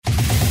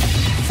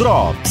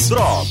Drops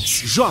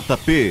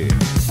JP.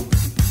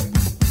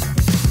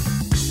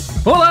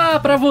 Olá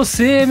pra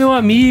você, meu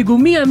amigo,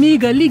 minha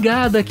amiga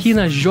ligada aqui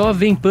na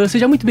Jovem Pan.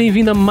 Seja muito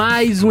bem-vindo a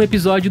mais um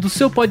episódio do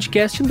seu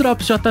podcast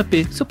Drops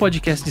JP. Seu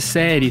podcast de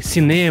série,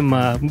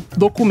 cinema,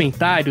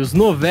 documentários,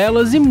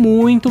 novelas e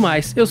muito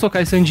mais. Eu sou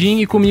Caio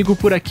Sandin e comigo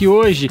por aqui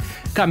hoje,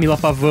 Camila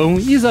Pavão,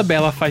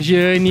 Isabela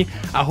Fagiani,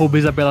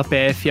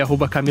 @IsabelaPF,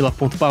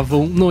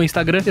 @Camila.Pavão no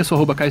Instagram. Eu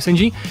sou Caio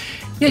Sandin.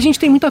 E a gente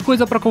tem muita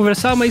coisa pra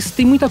conversar, mas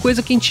tem muita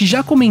coisa que a gente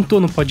já comentou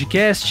no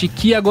podcast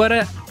que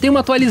agora tem uma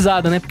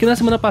atualizada, né? Porque na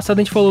semana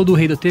passada a gente falou do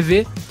Rei da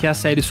TV, que é a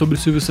série sobre o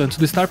Silvio Santos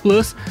do Star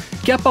Plus,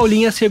 que a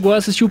Paulinha chegou a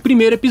assistir o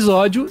primeiro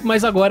episódio,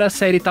 mas agora a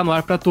série tá no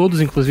ar pra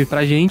todos, inclusive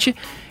pra gente.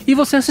 E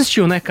você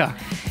assistiu, né, Ká?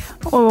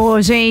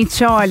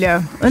 Gente,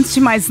 olha, antes de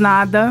mais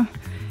nada,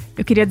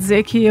 eu queria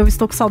dizer que eu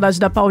estou com saudade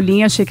da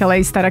Paulinha, achei que ela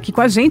ia estar aqui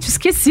com a gente,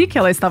 esqueci que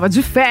ela estava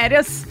de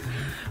férias.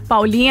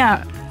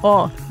 Paulinha,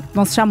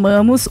 nós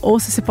chamamos,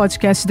 ouça esse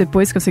podcast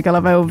depois, que eu sei que ela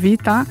vai ouvir,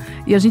 tá?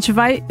 E a gente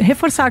vai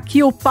reforçar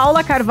aqui o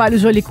Paula Carvalho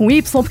Jolie com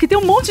Y, porque tem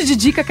um monte de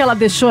dica que ela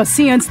deixou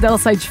assim, antes dela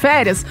sair de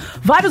férias.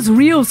 Vários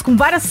reels com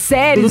várias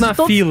séries. Tudo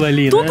na fila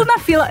ali, tudo né? na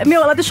fila.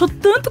 Ela deixou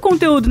tanto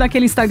conteúdo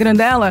naquele Instagram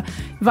dela,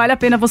 vale a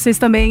pena vocês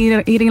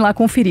também irem lá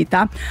conferir,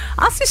 tá?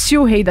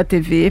 Assistiu o Rei da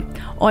TV.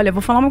 Olha,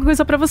 vou falar uma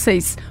coisa pra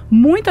vocês.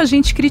 Muita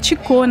gente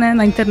criticou, né,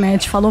 na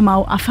internet, falou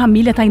mal. A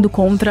família tá indo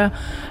contra,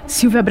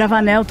 Silvia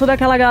Bravanel, toda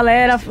aquela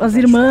galera, as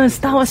irmãs,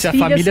 tal, as Se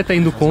filhas. a família tá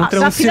indo contra,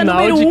 é um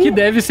sinal de que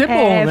deve ser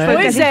bom, né?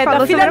 Pois é,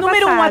 da filha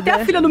número 1 até a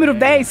filha número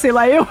 10, sei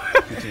lá eu,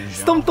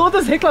 estão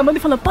todas reclamando e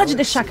falando, pode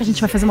deixar que a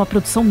gente vai fazer uma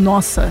produção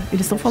nossa.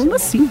 Eles estão falando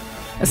assim.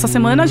 Essa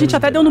semana a gente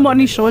até deu no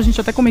Morning Show, a gente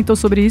até comentou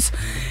sobre isso,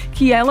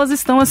 que elas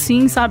estão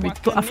assim, sabe,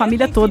 a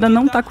família toda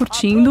não tá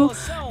curtindo,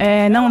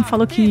 não,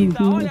 falou que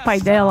o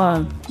pai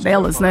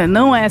delas, né,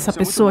 não é essa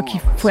pessoa que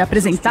foi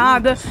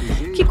apresentada,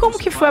 que como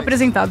que foi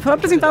apresentado? Foi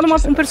apresentado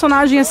um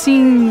personagem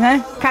assim,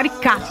 né,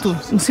 caricato,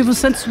 um Silvio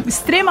Santos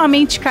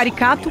extremamente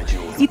caricato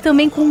e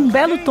também com um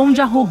belo tom de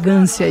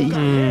arrogância aí,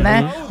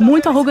 né,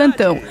 muito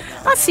arrogantão.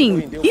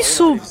 Assim,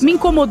 isso me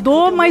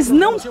incomodou, mas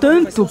não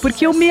tanto,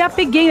 porque eu me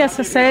apeguei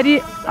nessa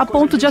série a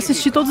ponto de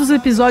assistir todos os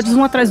episódios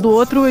um atrás do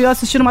outro e eu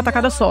assisti numa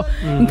tacada só.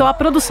 Então a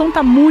produção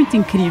tá muito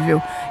incrível.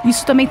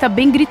 Isso também tá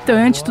bem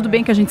gritante, tudo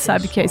bem que a gente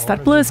sabe que é Star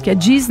Plus, que é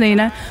Disney,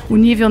 né? O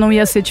nível não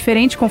ia ser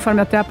diferente, conforme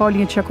até a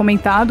Paulinha tinha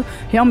comentado.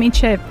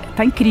 Realmente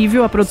tá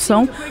incrível a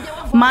produção.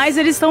 Mas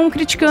eles estão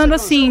criticando,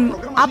 assim,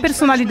 a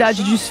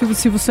personalidade de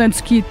Silvio Santos,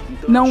 que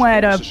não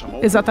era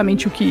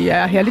exatamente o que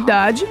é a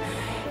realidade.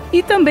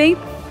 E também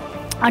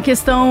a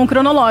questão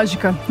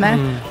cronológica, né?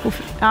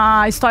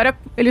 A história,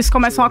 eles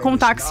começam a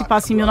contar que se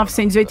passa em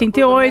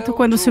 1988,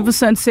 quando o Silvio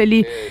Santos,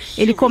 ele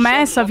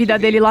começa a vida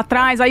dele lá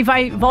atrás, aí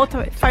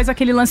volta, faz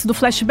aquele lance do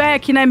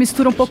flashback, né?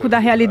 Mistura um pouco da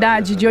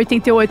realidade de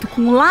 88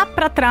 com lá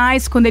pra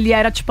trás, quando ele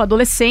era, tipo,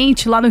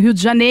 adolescente, lá no Rio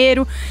de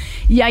Janeiro.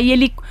 E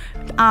aí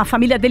a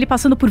família dele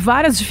passando por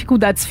várias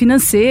dificuldades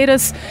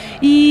financeiras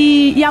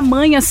e a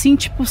mãe, assim,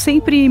 tipo,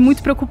 sempre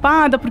muito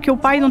preocupada porque o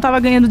pai não estava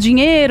ganhando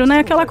dinheiro, né?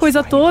 Aquela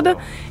coisa toda.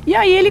 E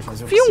aí ele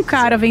viu um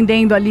cara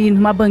vendendo ali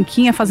numa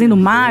banquinha, fazendo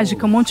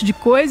mágica, um monte de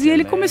coisa, e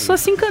ele começou a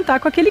se encantar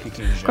com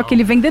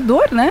aquele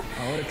vendedor, né?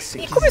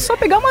 E começou a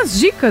pegar umas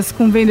dicas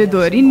com o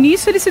vendedor. E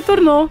nisso ele se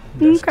tornou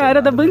um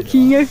cara da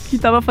banquinha que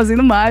estava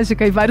fazendo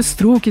mágica e vários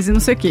truques e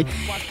não sei o quê.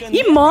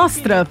 E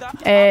mostra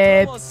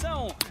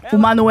o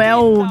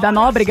Manuel da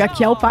Nóbrega,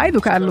 que é o pai do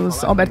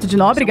Carlos Alberto de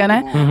Nóbrega,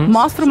 né?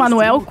 Mostra o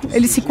Manuel,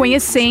 ele se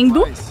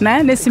conhecendo,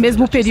 né? Nesse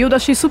mesmo período.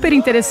 Achei super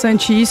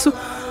interessante isso,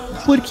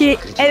 porque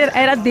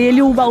era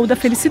dele o baú da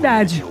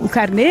felicidade. O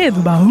carnê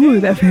do baú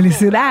da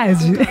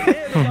felicidade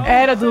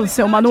era do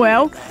seu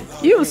Manuel.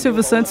 E o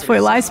Silvio Santos foi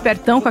lá,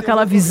 espertão, com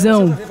aquela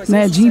visão,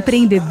 né, de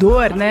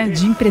empreendedor, né,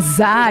 de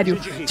empresário,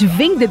 de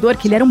vendedor,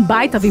 que ele era um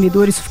baita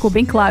vendedor, isso ficou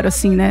bem claro,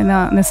 assim, né,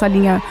 nessa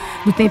linha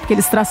do tempo que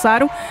eles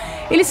traçaram.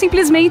 Ele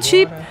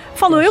simplesmente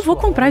falou, eu vou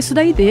comprar isso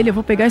daí dele, eu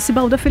vou pegar esse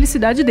baú da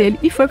felicidade dele.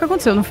 E foi o que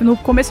aconteceu. No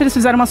começo eles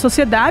fizeram uma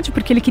sociedade,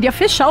 porque ele queria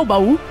fechar o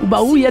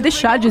baú ia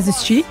deixar de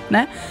existir,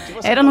 né?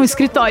 Era num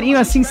escritorinho,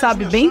 assim,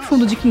 sabe, bem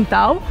fundo de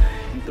quintal.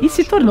 E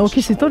se tornou o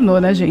que se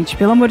tornou, né, gente?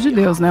 Pelo amor de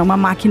Deus, né? Uma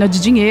máquina de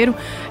dinheiro.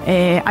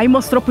 Aí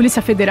mostrou a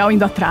Polícia Federal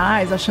indo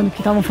atrás, achando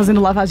que estavam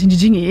fazendo lavagem de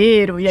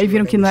dinheiro. E aí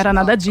viram que não era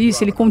nada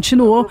disso. Ele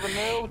continuou.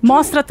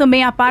 Mostra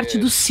também a parte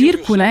do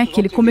circo, né?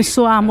 Que ele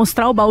começou a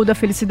mostrar o baú da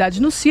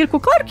felicidade no circo.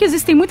 Claro que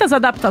existem muitas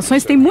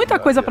adaptações, tem muita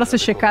coisa para ser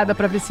checada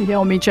para ver se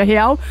realmente é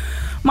real.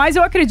 Mas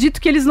eu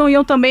acredito que eles não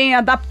iam também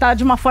adaptar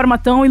de uma forma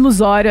tão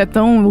ilusória,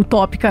 tão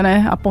utópica,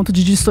 né? A ponto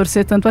de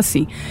distorcer tanto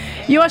assim.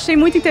 E eu achei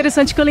muito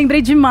interessante que eu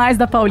lembrei demais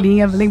da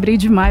Paulinha, lembrei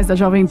demais da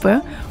Jovem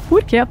Pan,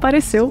 porque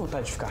apareceu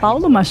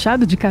Paulo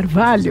Machado de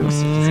Carvalho.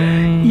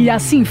 E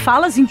assim,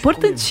 falas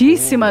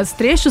importantíssimas,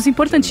 trechos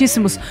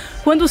importantíssimos.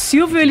 Quando o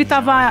Silvio,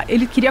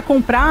 ele queria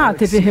comprar a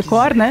TV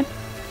Record, né?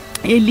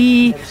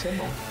 Ele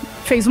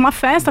fez uma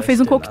festa, fez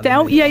um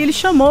coquetel, e aí ele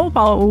chamou o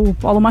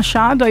Paulo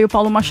Machado, aí o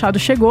Paulo Machado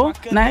chegou,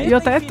 né? E eu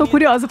até tô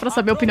curiosa pra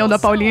saber a opinião da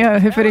Paulinha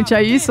referente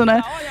a isso,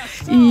 né?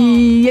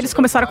 E eles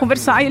começaram a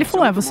conversar, e ele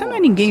falou, você não é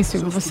ninguém,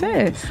 Silvio,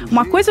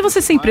 uma coisa é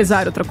você ser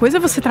empresário, outra coisa é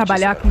você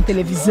trabalhar com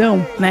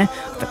televisão, né?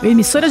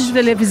 Emissoras de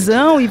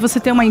televisão e você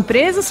ter uma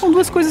empresa são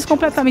duas coisas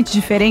completamente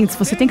diferentes.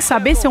 Você tem que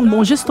saber ser um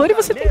bom gestor e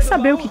você tem que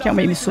saber o que é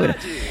uma emissora.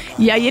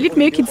 E aí ele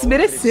meio que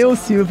desmereceu o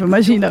Silvio,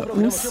 imagina,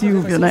 o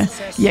Silvio, né?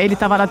 E aí ele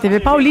tava na TV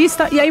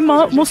Paulista e aí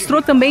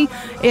mostrou também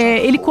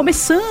ele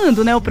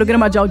começando, né, o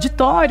programa de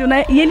auditório,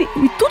 né? E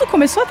tudo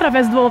começou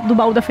através do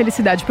Baú da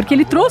Felicidade, porque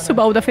ele trouxe o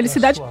Baú da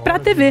Felicidade pra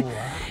TV.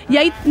 E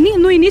aí,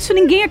 no início,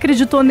 ninguém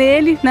acreditou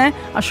nele, né?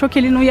 Achou que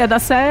ele não ia dar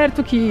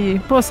certo, que,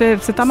 você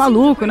tá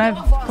maluco, né?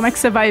 Como é que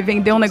você vai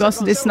vender um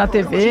negócio desse na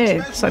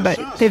TV?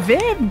 TV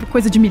é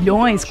coisa de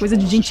milhões, coisa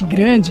de gente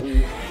grande.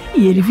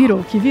 E ele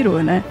virou,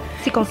 né?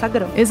 Se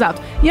consagrou.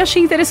 Exato. E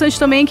achei interessante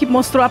também que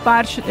mostrou a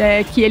parte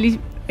que ele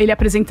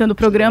apresentando o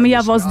programa e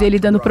a voz dele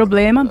dando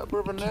problema,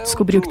 que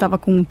descobriu que estava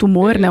com um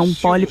tumor, né, um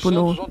pólipo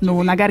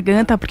na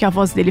garganta, porque a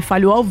voz dele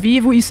falhou ao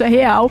vivo, isso é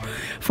real.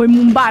 Foi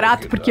um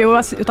barato, porque eu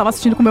tava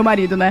assistindo com meu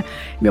marido, né?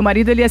 Meu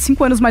marido, ele é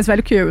 5 anos mais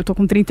velho que eu tô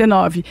com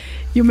 39.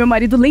 E o meu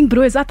marido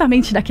lembrou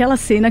exatamente daquela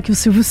cena que o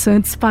Silvio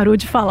Santos parou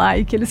de falar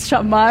e que eles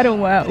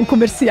chamaram o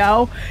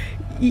comercial.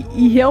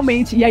 E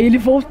realmente, e aí ele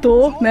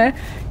voltou, né?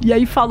 E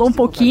aí falou um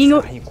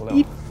pouquinho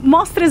e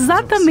mostra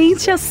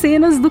exatamente as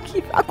cenas do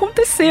que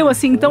aconteceu,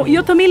 assim. Então, e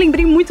eu também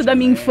lembrei muito da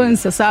minha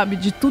infância, sabe?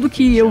 De tudo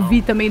que eu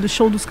vi também do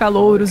Show dos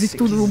Calouros e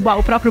tudo,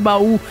 o próprio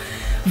Baú.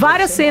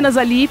 Várias cenas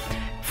ali.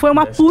 Foi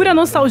uma pura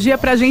nostalgia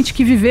pra gente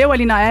que viveu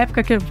ali na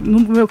época, que no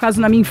meu caso,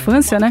 na minha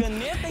infância, né?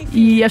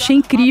 E achei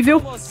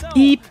incrível.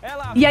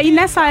 E aí,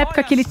 nessa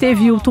época que ele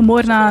teve o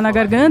tumor na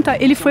garganta,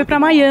 ele foi pra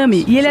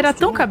Miami. E ele era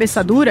tão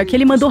cabeça dura que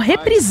ele mandou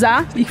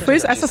reprisar. E foi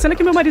essa cena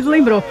que meu marido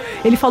lembrou.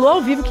 Ele falou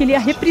ao vivo que ele ia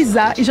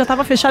reprisar e já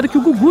tava fechado que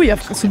o Gugu ia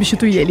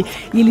substituir ele.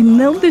 E ele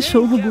não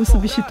deixou o Gugu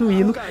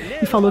substituí-lo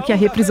e falou que ia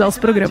reprisar os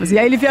programas. E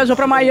aí ele viajou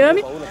pra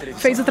Miami,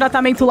 fez o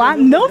tratamento lá,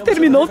 não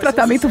terminou o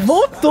tratamento,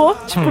 voltou,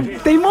 tipo,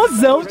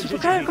 teimosão, tipo,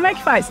 cara, como é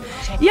que faz?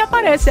 E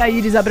aparece a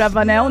Iris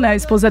Abravanel, né, a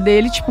esposa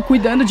dele, tipo,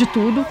 cuidando de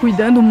tudo,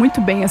 cuidando muito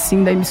bem,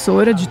 assim, da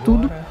emissora, de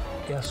tudo.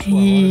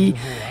 E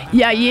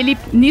aí,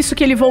 nisso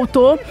que ele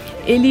voltou,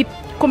 ele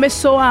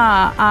começou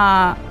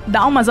a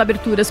dar umas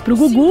aberturas pro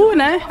Gugu,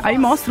 né? Aí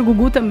mostra o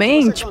Gugu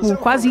também, tipo,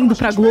 quase indo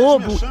pra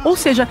Globo. Ou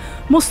seja,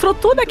 mostrou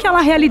toda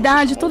aquela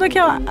realidade, todas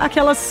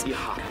aquelas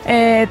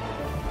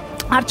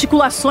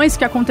articulações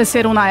que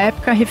aconteceram na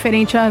época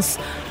referente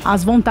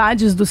às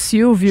vontades do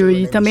Silvio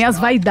e também às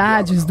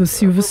vaidades do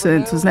Silvio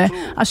Santos, né?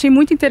 Achei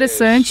muito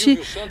interessante,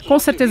 com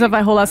certeza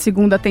vai rolar a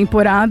segunda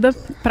temporada.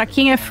 Pra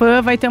quem é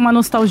fã, vai ter uma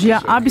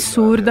nostalgia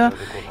absurda.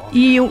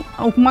 E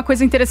uma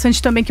coisa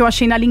interessante também que eu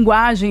achei na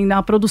linguagem,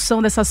 na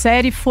produção dessa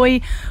série,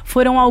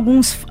 foram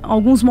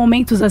alguns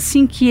momentos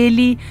assim que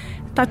ele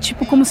tá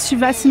tipo como se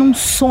estivesse num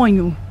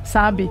sonho,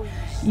 sabe?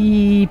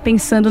 E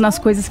pensando nas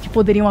coisas que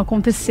poderiam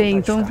acontecer.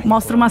 Então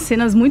mostra umas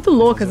cenas muito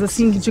loucas,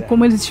 assim, de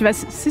como ele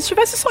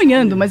estivesse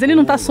sonhando, mas ele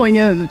não tá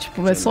sonhando,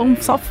 tipo, é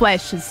só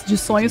flashes de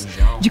sonhos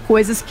de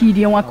coisas que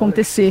iriam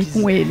acontecer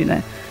com ele,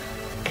 né?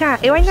 Cara,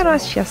 eu ainda não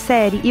assisti a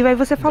série, e aí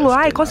você falou,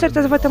 com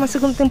certeza vai ter uma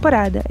segunda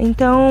temporada.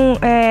 Então,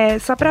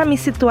 só pra me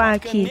situar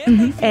aqui,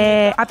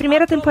 a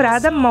primeira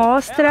temporada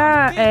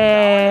mostra,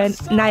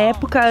 na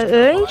época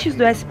antes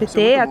do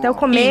SBT, até o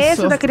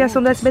começo da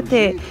criação do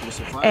SBT.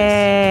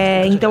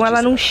 Então ela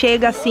não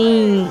chega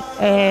assim,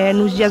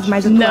 nos dias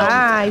mais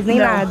atuais, nem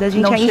nada. A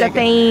gente ainda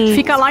tem...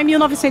 Fica lá em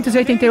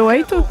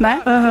 1988,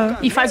 né?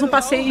 E faz um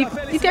passeio,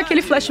 e tem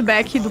aquele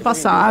flashback do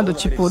passado,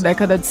 tipo,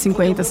 década de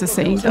 50,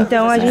 60.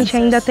 Então a gente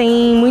ainda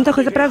tem muita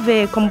coisa pra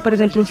ver, como por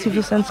exemplo o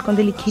Silvio Santos quando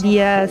ele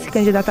queria se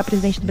candidatar a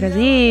presidente do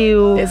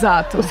Brasil.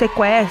 Exato. O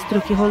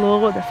sequestro que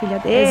rolou da filha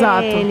dele.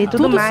 Exato.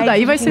 Tudo mais. Isso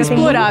daí vai ser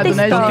explorado,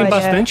 né? Tem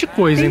bastante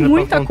coisa ainda pra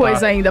contar. Tem muita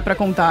coisa ainda pra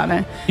contar,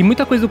 né? E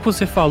muita coisa que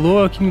você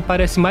falou que me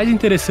parece mais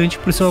interessante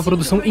por ser uma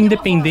produção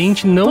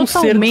independente, não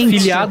totalmente ser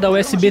filiada ao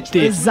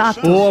SBT.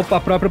 Exato. Ou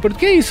a própria...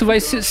 Porque é isso,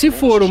 se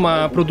for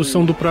uma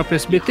produção do próprio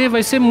SBT,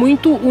 vai ser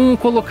muito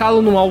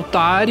colocá-lo no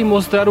altar e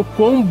mostrar o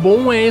quão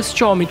bom é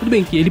este homem. Tudo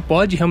bem que ele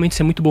pode realmente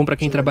ser muito bom pra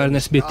quem trabalha no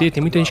SBT, tem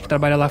muita gente que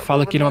trabalha lá,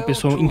 fala que ele é uma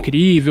pessoa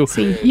incrível.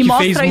 Sim, e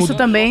mostra isso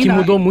também. Que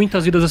mudou muito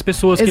as vidas das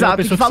pessoas. Exato, que é uma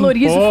pessoa que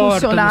valoriza o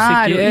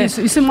funcionário.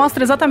 Isso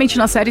mostra exatamente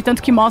na série,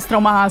 tanto que mostra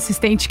uma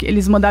assistente, que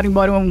eles mandaram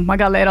embora uma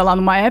galera lá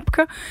numa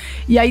época,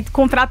 e aí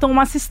contratam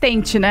uma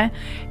assistente, né?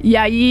 E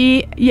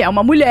é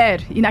uma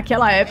mulher, e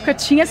naquela época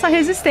tinha essa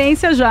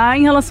resistência já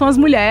em relação às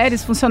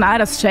mulheres,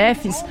 funcionárias,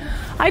 chefes.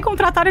 Aí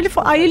contrataram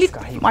ele,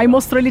 aí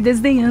mostrou ele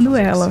desdenhando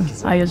ela.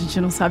 Aí a gente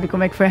não sabe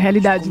como é que foi a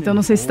realidade, então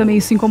não sei se também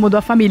isso incomodou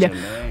a família.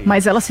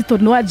 Mas ela se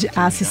tornou,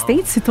 a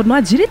assistente se tornou a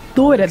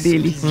diretora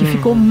dele, que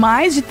ficou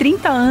mais de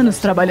 30 anos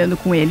trabalhando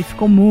com ele,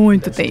 ficou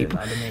muito tempo.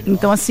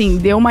 Então assim,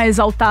 deu uma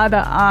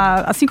exaltada,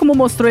 assim como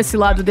mostrou esse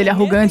lado dele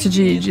arrogante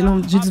de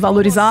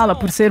desvalorizá-la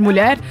por ser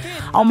mulher,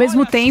 ao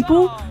mesmo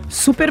tempo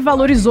super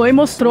valorizou e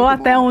mostrou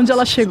até onde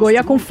ela chegou e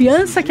a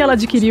confiança que ela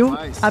adquiriu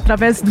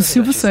através do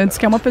Silvio Santos,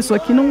 que é uma pessoa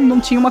que não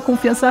tinha uma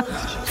confiança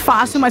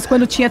fácil, mas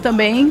quando tinha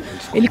também,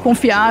 ele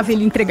confiava,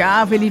 ele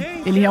entregava, ele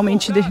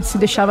realmente se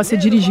deixava ser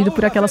dirigido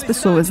por aquelas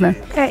pessoas, né?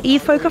 E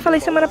foi o que eu falei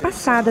semana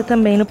passada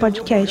também no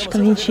podcast,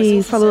 quando a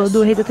gente falou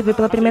do Rei da TV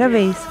pela primeira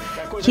vez.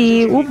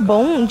 Que o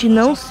bom de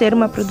não ser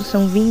uma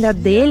produção vinda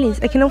deles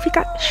é que não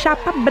fica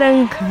chapa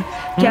branca.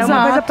 Que é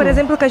uma coisa, por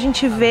exemplo, que a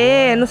gente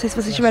vê, não sei se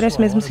vocês tiveram esse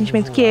mesmo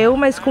sentimento que eu,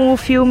 mas com o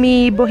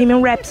filme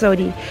Bohemian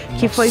Rhapsody,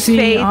 que foi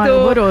feito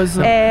horroroso.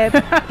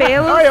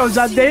 pelos... eu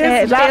já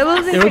dei,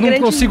 pelos eu não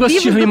consigo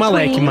assistir Rami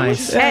Malek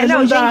mais.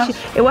 Não, gente,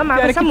 eu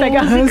amava essa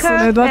música. Ranço,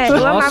 né, do ator.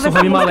 Eu amava Nossa, o essa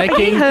Rami música.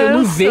 Malek, eu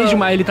não vejo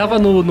mais. Ele tava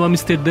no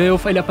Amsterdã,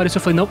 ele apareceu,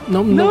 eu falei,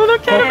 não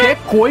quero qualquer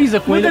coisa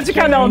com Muda ele. de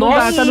canal, não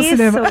dá, tá no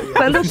cinema.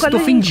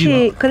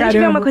 Quando a gente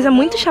vê uma coisa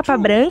muito chapa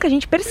branca, a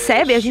gente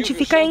percebe, a gente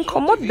fica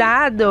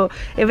incomodado.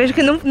 Eu vejo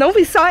que não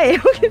vi só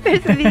eu que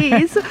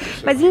percebi isso,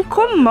 mas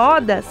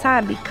incomoda,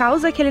 sabe?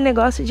 Causa aquele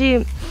negócio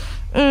de...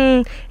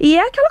 E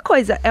é aquela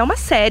coisa, é uma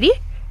série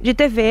de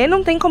TV,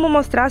 não tem como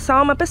mostrar só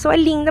uma pessoa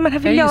linda,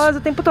 maravilhosa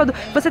o tempo todo.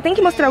 Você tem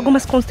que mostrar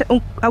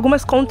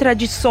algumas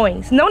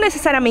contradições. Não é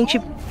necessariamente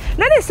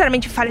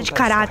falha de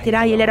caráter,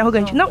 ele era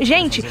arrogante. Não,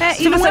 gente,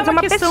 se você é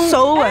uma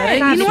pessoa,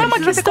 e não é uma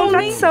questão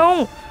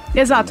contradição.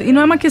 Exato, e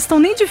não é uma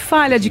questão nem de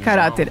falha de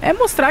caráter, é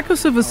mostrar que o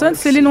Silvio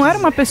Santos, ele não era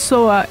uma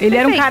pessoa, ele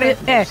era um cara,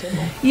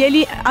 e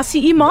ele,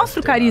 assim, e mostra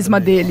o carisma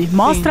dele,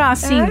 mostra,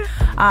 assim,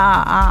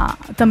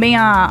 também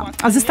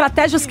as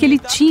estratégias que ele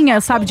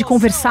tinha, sabe, de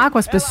conversar com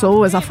as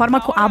pessoas, a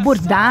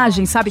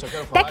abordagem, sabe,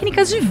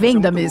 técnicas de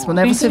venda mesmo,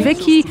 né, você vê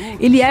que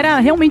ele era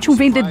realmente um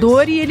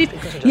vendedor e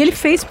ele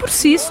fez por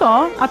si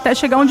só até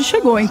chegar onde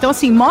chegou, então,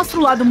 assim, mostra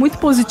o lado muito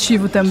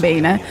positivo também,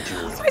 né.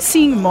 Mas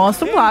sim,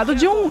 mostra um lado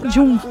de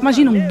um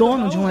imagina, um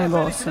dono de um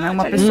negócio, né?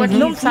 Uma pessoa que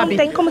não sabe...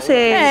 Não tem como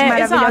ser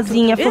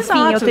maravilhosinha,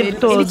 fofinha o tempo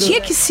todo. Ele tinha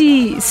que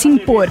se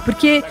impor,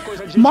 porque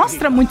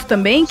mostra muito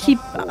também que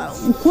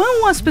o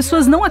quão as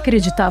pessoas não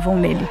acreditavam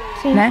nele,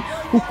 né?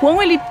 O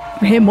quão ele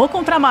remou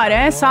contra a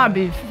maré,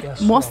 sabe?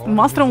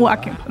 Mostram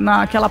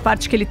naquela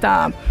parte que ele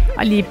tá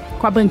ali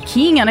com a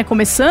banquinha, né?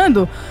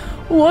 Começando,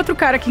 o outro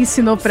cara que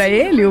ensinou pra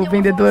ele, o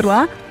vendedor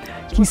lá,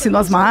 que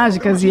ensinou as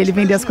mágicas e ele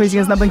vendia as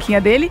coisinhas na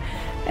banquinha dele,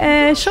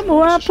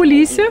 chamou a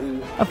polícia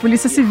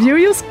civil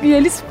e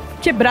eles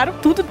quebraram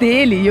tudo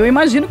dele. E eu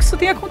imagino que isso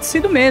tenha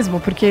acontecido mesmo,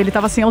 porque ele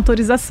estava sem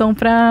autorização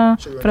para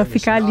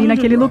ficar ali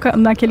naquele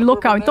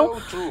local. Então,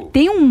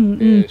 tem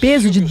um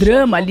peso de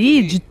drama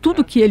ali, de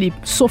tudo que ele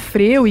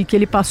sofreu e que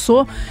ele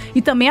passou,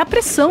 e também a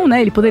pressão,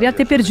 né? Ele poderia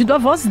ter perdido a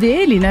voz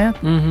dele, né?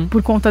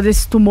 Por conta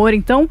desse tumor.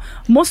 Então,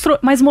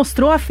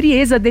 mostrou a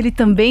frieza dele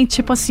também,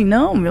 tipo assim,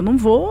 não, eu não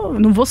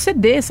vou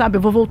ceder, sabe?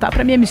 Eu vou voltar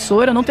para minha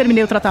emissora, eu não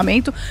terminei o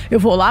tratamento, eu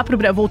vou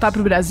voltar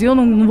pro Brasil,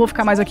 não vou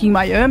ficar mais aqui em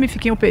Miami,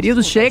 fiquei um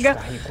período, chega,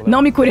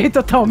 não me curei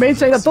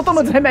totalmente, ainda tô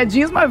tomando os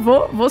remedinhos, mas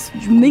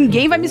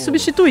ninguém vai me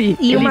substituir.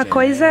 E uma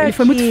coisa ele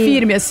foi muito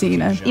firme, assim,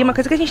 né? E uma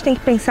coisa que a gente tem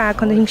que pensar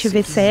quando a gente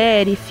vê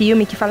série,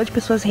 filme, que fala de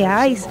pessoas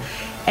reais,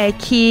 é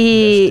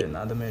que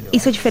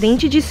isso é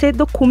diferente de ser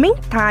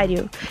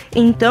documentário.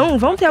 Então,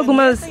 vão ter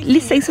algumas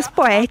licenças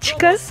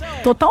poéticas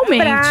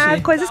totalmente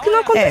pra coisas que não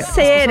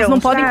aconteceram. As pessoas não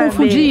podem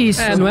confundir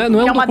isso. Não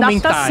é uma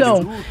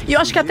adaptação. E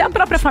eu acho que até a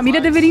própria família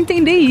deveria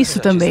entender isso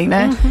também,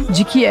 né?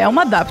 De que é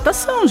uma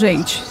adaptação,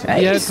 gente.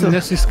 Isso.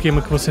 Nesse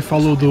esquema que você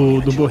falou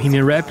do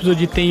Bohemian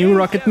Rhapsody, tem o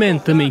Rocketman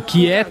também,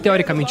 que é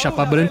teoricamente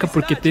chapa branca,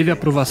 porque teve a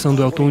aprovação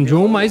do Elton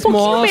John, mas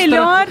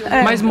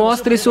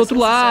mostra esse outro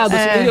lado.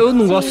 Assim, eu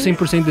não gosto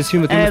 100% desse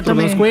filme, tenho muitos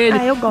problemas com ele.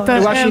 Eu gosto.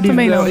 Eu acho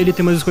ele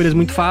tem umas escolhas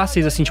muito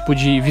fáceis, assim, tipo,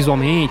 de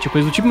visualmente,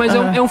 coisa do tipo, mas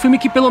é um filme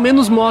que pelo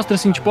menos mostra,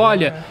 assim, tipo,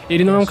 olha,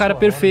 ele não é um cara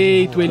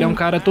perfeito, ele é um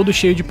cara todo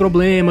cheio de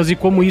problemas, e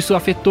como isso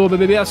afetou,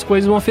 as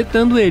coisas vão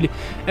afetando ele.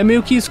 É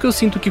meio que isso que eu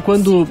sinto, que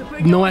quando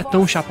não é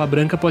tão chapa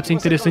branca, pode ser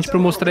interessante pra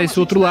mostrar esse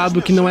outro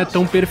lado que não é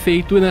tão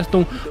perfeito, e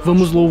então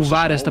vamos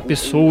louvar esta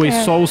pessoa e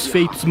só os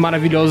feitos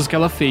maravilhosos que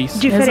ela fez.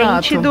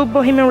 Diferente do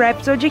Bohemian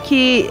Rhapsody,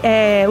 que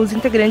os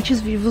integrantes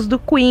vivos do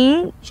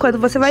Queen, quando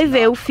você vai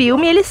ver o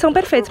filme, eles são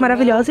perfeitos,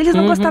 maravilhosos, eles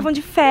não gostavam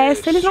de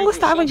festa, eles não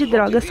gostavam de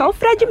droga, só o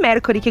Freddie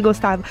Mercury que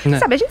gostava.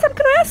 Sabe, a gente sabe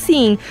que não é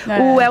assim.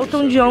 O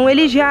Elton John,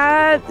 ele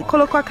já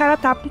colocou a cara a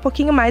tapa um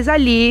pouquinho mais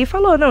ali e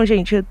falou, não,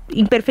 gente,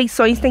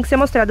 imperfeições têm que ser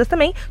mostradas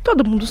também,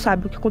 todo mundo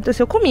sabe o que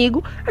aconteceu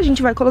comigo, a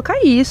gente vai colocar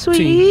isso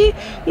e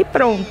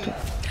pronto.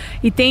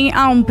 E tem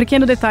um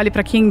pequeno detalhe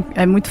para quem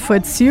é muito fã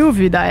de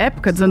Silvio, da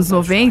época dos anos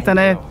 90,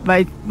 né?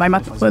 Vai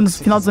no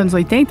final dos anos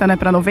 80, né?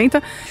 Para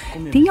 90.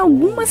 Tem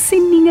algumas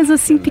ceninhas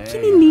assim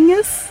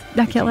pequenininhas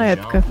daquela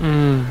época.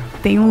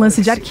 Tem um lance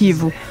de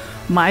arquivo.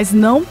 Mas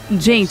não,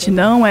 gente,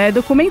 não é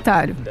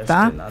documentário,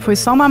 tá? Foi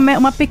só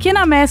uma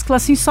pequena mescla,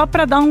 assim, só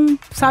pra dar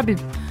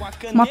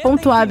uma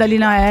pontuada ali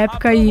na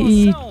época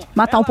e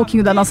matar um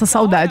pouquinho da nossa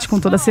saudade, com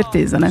toda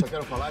certeza, né?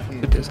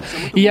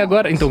 E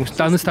agora, então,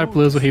 tá no Star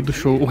Plus o Rei do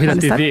Show, o Rei Tá da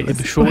no TV, Star Rei do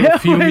Plus. Show, o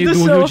filme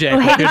do Hugh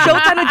Jackman. O Rei do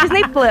Show tá no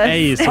Disney Plus. É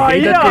isso, o Rei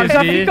Aí, da ó,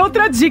 já TV. fica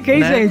outra dica, hein,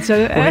 né? gente?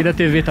 O Rei da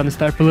TV tá no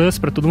Star Plus,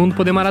 pra todo mundo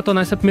poder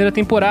maratonar essa primeira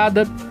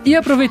temporada. E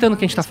aproveitando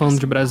que a gente tá falando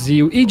de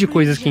Brasil e de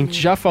coisas que a gente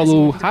já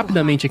falou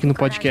rapidamente aqui no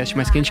podcast,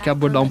 mas que a gente quer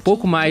abordar um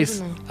pouco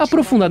mais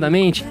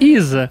aprofundadamente,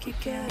 Isa,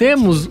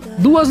 temos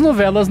 2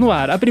 novelas no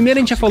ar. A primeira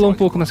a gente já falou um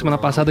pouco na semana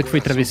passada, que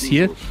foi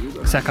Travessia.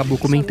 Você acabou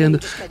comentando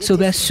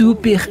sobre a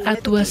super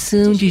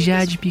atuação de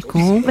Jade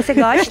Picon. Você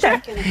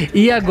gosta?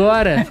 E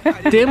agora,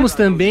 temos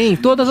também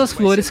Todas as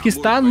Flores, que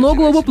está no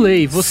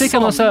Globoplay. Você que é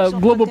a nossa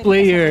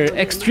Globoplayer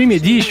Extreme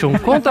Edition,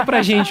 conta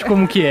pra gente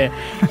como que é.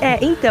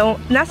 Então,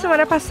 na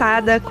semana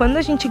passada, quando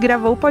a gente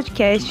gravou o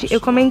podcast,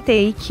 eu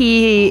comentei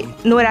que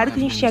no horário que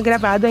a gente tinha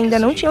gravado ainda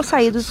não tinham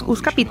saído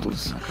os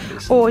capítulos.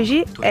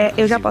 Hoje,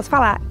 eu já posso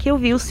falar que eu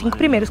vi os 5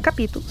 primeiros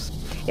capítulos.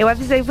 Eu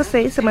avisei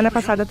vocês semana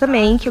passada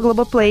também que o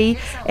Globoplay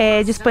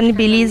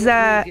disponibiliza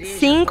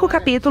 5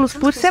 capítulos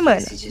por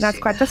semana, nas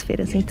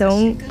quartas-feiras.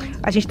 Então,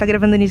 a gente tá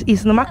gravando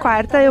isso numa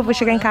quarta, eu vou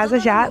chegar em casa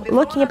já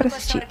louquinha pra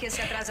assistir.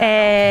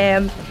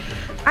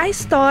 A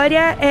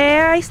história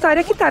é a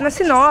história que tá na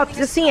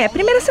sinopse, assim,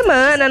 primeira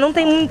semana, não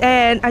tem,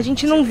 a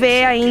gente não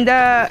vê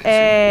ainda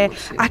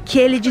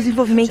aquele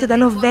desenvolvimento da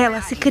novela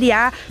se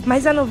criar,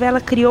 mas a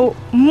novela criou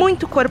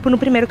muito corpo no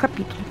primeiro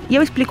capítulo. E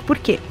eu explico por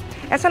quê.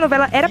 Essa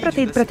novela era pra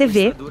ter ido pra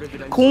TV,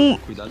 com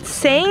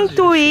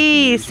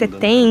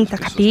 170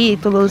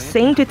 capítulos,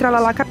 100 e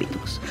tralalá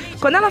capítulos.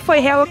 Quando ela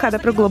foi realocada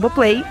pro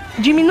Globoplay,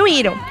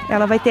 diminuíram.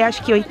 Ela vai ter,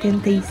 acho que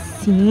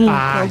 85,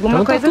 alguma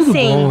então coisa tá tudo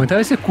assim. Bom, então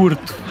vai ser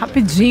curto.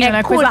 Rapidinho,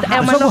 né? curta, Coisa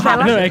rápida. uma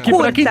novela Não, é que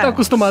curta. pra quem tá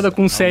acostumada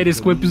com séries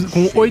com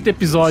 8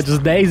 episódios,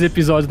 10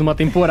 episódios numa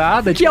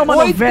temporada, Que é uma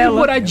 8 novela.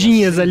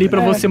 temporadinhas ali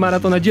pra você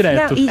maratona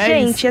direto. Não, e,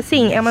 gente,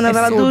 assim, é uma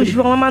novela do sobre.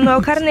 João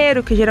Emanuel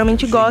Carneiro, que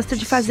geralmente gosta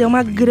de fazer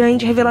uma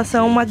grande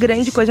revelação, uma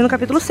grande coisa no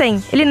capítulo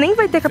 100. Ele nem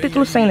vai ter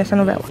capítulo 100 nessa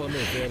novela.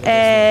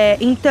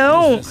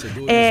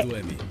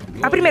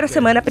 A primeira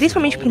semana,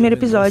 principalmente o primeiro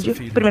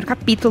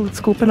capítulo,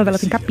 desculpa, a novela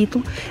tem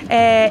capítulo,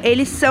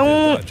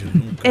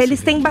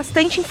 eles têm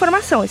bastante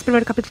informação. Esse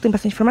primeiro capítulo tem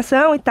bastante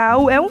informação e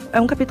tal. É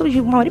um capítulo de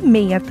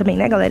 1h30 também,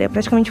 né, galera? É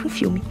praticamente um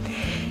filme.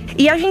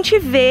 E a gente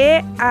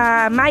vê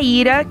a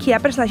Maíra, que é a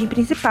personagem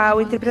principal,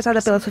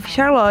 interpretada pela Sophie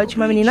Charlotte,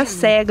 uma menina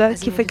cega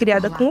que foi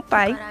criada com o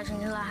pai,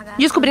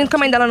 descobrindo que a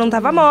mãe dela não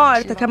estava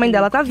morta, que a mãe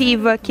dela tá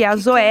viva, que é a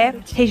Zoé,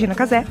 Regina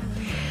Casé.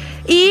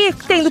 E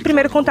tendo o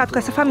primeiro contato com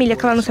essa família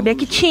que ela não sabia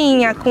que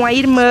tinha, com a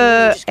irmã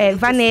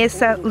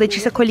Vanessa,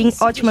 Letícia Colin,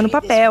 ótima no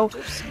papel,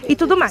 e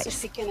tudo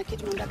mais.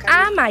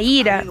 A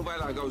Maíra,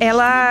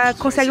 ela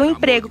consegue um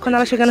emprego quando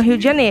ela chega no Rio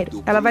de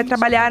Janeiro. Ela vai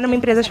trabalhar numa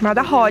empresa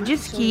chamada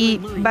Rhodes,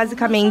 que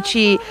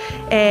basicamente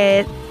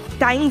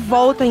tá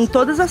envolta em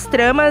todas as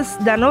tramas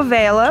da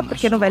novela,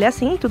 porque a novela é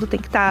assim, tudo tem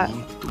que estar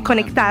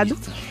conectado.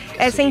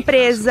 Essa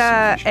empresa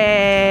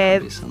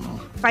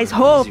faz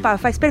roupa,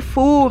 faz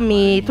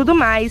perfume e tudo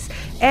mais.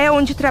 É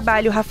onde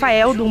trabalha o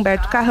Rafael, do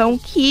Humberto Carrão,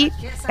 que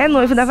é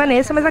noivo da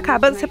Vanessa, mas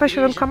acaba se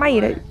apaixonando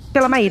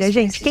pela Maíra.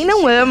 Gente, quem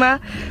não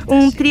ama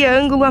um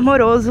triângulo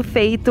amoroso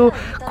feito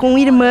com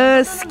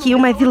irmãs, que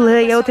uma é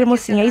vilã e a outra é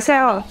mocinha? Isso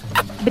é,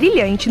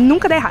 brilhante,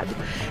 nunca dá errado.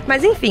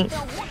 Mas enfim.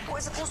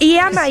 E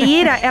a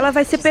Maíra, ela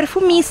vai ser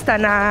perfumista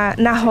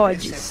na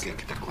Rhodes.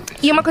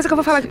 E uma coisa que eu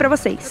vou falar aqui pra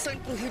vocês.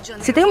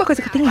 Se tem uma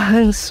coisa que eu tenho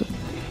ranço,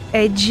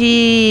 é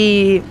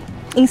de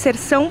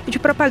inserção de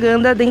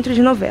propaganda dentro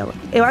de novela.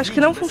 Eu acho que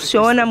não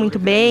funciona muito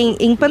bem.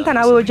 Em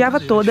Pantanal eu odiava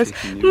todas,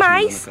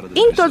 mas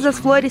em Todas as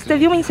Flores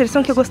teve uma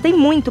inserção que eu gostei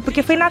muito,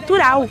 porque foi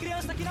natural.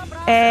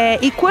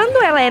 E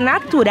quando ela é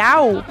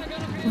natural,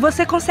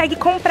 você consegue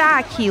comprar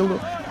aquilo.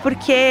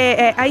 Porque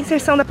a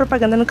inserção da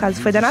propaganda, no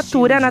caso, foi da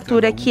Natura. A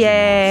Natura que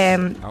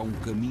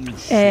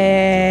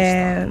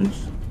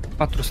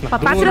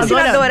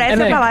patrocinadora,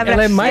 essa é a palavra.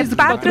 Ela é mais do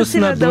que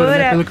patrocinadora,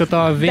 né? Pelo que eu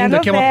tava vendo,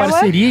 que é uma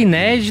parceria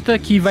inédita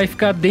que vai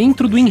ficar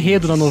dentro do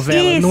enredo da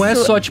novela. Isso, não é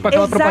só, tipo,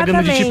 aquela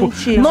propaganda de tipo,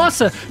 exatamente.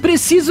 nossa,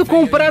 preciso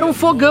comprar um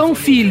fogão,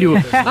 filho.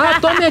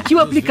 Tome aqui o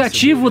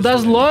aplicativo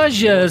das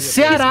lojas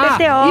Ceará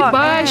XPTO, e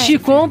baixe,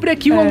 compre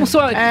aqui um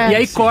só. E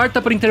aí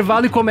corta pro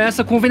intervalo e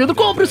começa com o vendedor,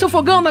 compre o seu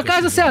fogão na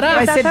Casa Ceará.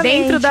 Vai ser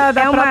dentro da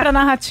própria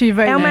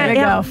narrativa aí, né?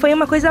 Legal. Foi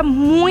uma coisa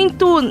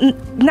muito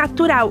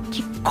natural,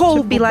 que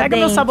coube lá pega dentro. Pega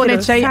meu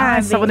sabonete aí,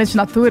 sabonete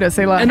Natura,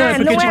 sei lá. Não, é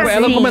porque, tipo, assim.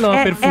 ela como ela é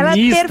uma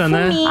perfumista, ela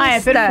é né? É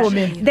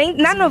perfume.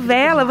 Na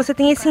novela, você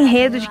tem esse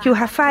enredo de que o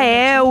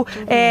Rafael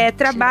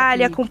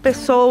trabalha com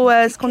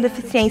pessoas com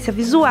deficiência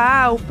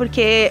visual,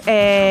 porque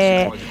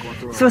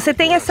se você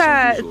tem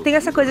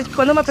essa coisa de que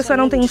quando uma pessoa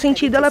não tem um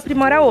sentido, ela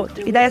aprimora a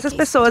outra. E daí essas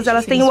pessoas,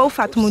 elas têm o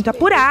olfato muito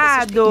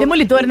apurado.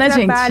 Demolidor, né,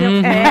 gente?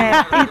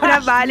 E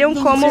trabalham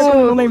como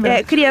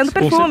criando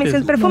perfume,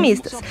 sendo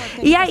perfumistas.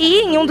 E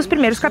aí, em um dos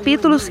primeiros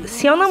capítulos,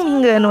 se eu não me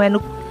engano, é no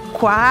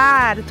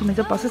quarto, mas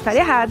eu posso estar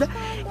errada,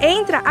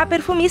 entra a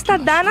perfumista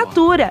da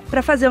Natura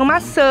pra fazer uma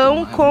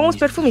ação com os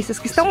perfumistas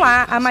que estão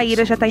lá. A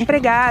Maíra já tá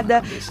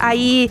empregada,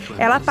 aí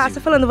ela passa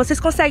falando, vocês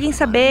conseguem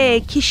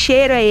saber que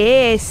cheiro é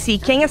esse?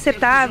 Quem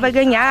acertar vai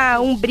ganhar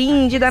um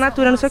brinde da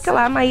Natura, não sei o que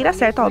lá. A Maíra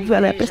acerta, óbvio,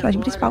 ela é a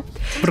personagem principal.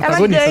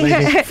 Protagonista, ela ganha,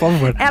 né, gente? Por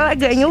favor. Ela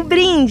ganha o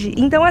brinde.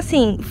 Então,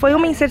 assim, foi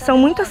uma inserção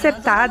muito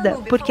acertada,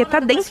 porque tá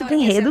dentro do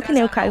enredo, que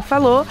nem o Caio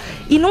falou,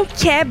 e não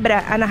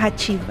quebra a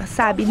narrativa,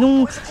 sabe?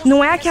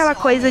 Não é aquela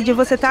coisa de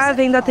você tá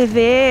vendo a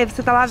TV,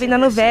 você tá lá vendo a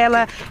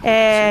novela,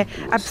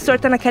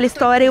 absorta naquela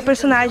história, e o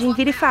personagem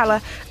vira e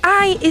fala,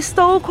 ai,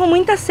 estou com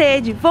muita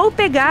sede, vou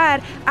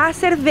pegar a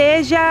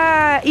cerveja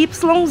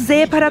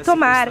YZ para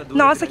tomar.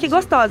 Nossa, que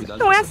gostosa.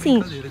 Não é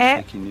assim,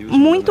 é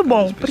muito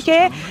bom,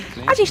 porque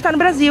a gente tá no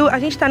Brasil, a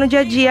gente tá no dia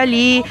a dia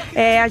ali,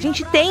 a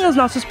gente tem os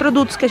nossos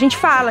produtos que a gente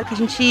fala, que a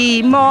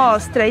gente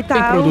mostra e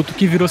tal. Tem produto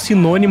que virou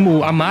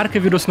sinônimo, a marca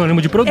virou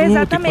sinônimo de produto.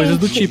 Exatamente. E coisas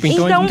do tipo.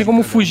 Então a gente não tem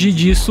como fugir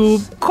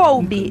disso.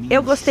 Coube,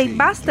 eu gostei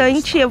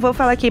bastante, eu vou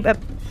falar aqui...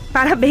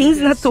 Parabéns,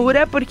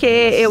 Natura, porque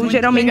eu muito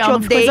geralmente legal,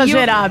 odeio.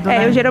 Exagerado,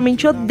 né? Eu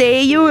geralmente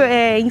odeio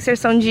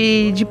inserção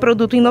de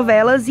produto em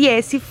novelas, e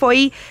esse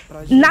foi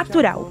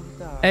natural.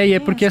 E é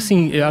porque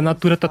assim, a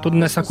Natura tá toda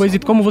nessa coisa, e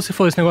como você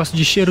falou, esse negócio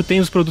de cheiro, tem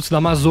os produtos da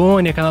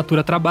Amazônia que a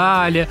Natura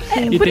trabalha.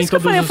 E por tem isso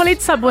que eu falei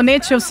de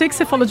sabonete, eu sei que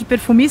você falou de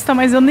perfumista,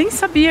 mas eu nem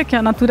sabia que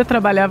a Natura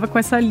trabalhava com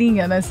essa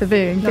linha, né? Você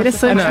vê,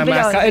 interessante.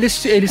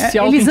 Eles se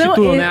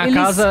auto-intitulam, né? A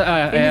casa...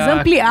 Eles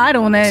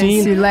ampliaram, né? Sim,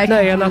 esse leque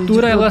e a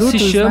Natura, ela se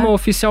chama, né,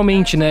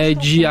 oficialmente, né,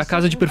 de a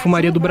Casa de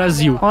Perfumaria do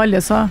Brasil.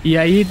 Olha só. E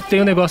aí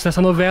tem um negócio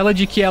nessa novela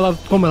de que ela,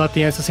 como ela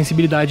tem essa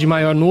sensibilidade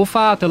maior no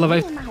olfato, ela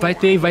vai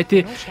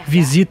ter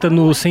visita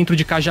no centro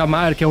de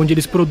Cajamar, que é onde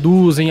eles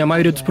produzem a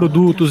maioria dos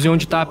produtos e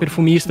onde tá a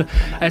perfumista.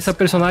 Essa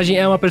personagem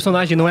é uma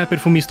personagem, não é a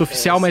perfumista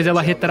oficial, mas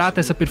ela retrata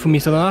essa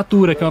perfumista da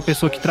Natura, que é uma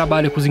pessoa que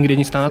trabalha com os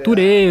ingredientes da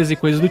natureza e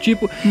coisas do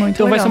tipo. Muito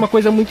então legal. Vai ser uma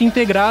coisa muito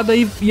integrada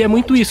e é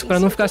muito isso, pra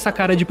não ficar essa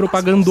cara de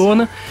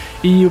propagandona.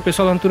 E o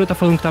pessoal da Natura tá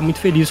falando que tá muito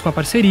feliz com a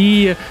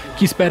parceria,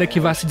 que espera que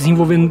vá se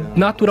desenvolvendo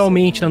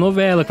naturalmente na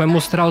novela, que vai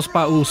mostrar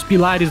os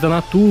pilares da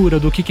Natura,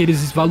 do que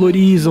eles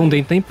valorizam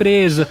dentro da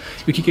empresa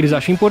e o que eles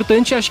acham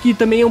importante. E acho que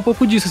também é um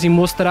pouco disso, assim,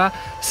 mostrar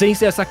sem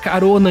ser essa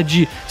carona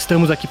de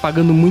estamos aqui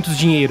pagando muitos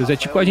dinheiros. É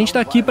tipo, a gente tá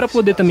aqui pra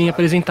poder também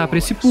apresentar pra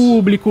esse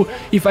público,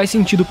 e faz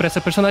sentido pra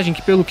essa personagem,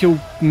 que pelo que eu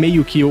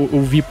meio que eu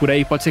ouvi por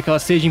aí, pode ser que ela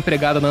seja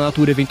empregada na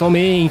Natura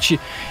eventualmente.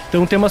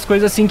 Então tem umas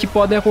coisas assim que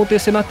podem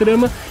acontecer na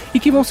trama e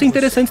que vão ser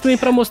interessantes também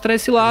pra mostrar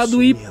esse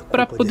lado e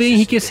pra poder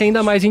enriquecer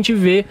ainda mais a gente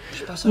ver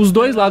os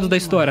dois lados da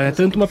história, né?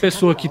 Tanto uma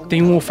pessoa que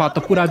tem um olfato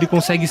apurado e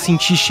consegue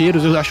sentir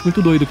cheiros. Eu acho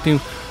muito doido que tem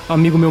um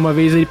amigo meu uma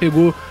vez, ele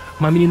pegou,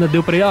 uma menina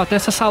deu pra ele, tem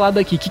essa salada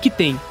aqui, o que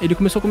tem? Ele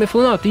começou a comer,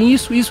 falando, tem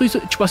isso,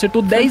 tipo,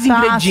 acertou 10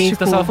 ingredientes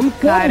da salada. Falando,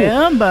 como?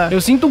 Caramba! Eu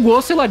sinto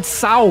gosto, sei lá, de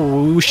sal,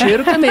 o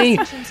cheiro também.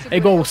 É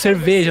igual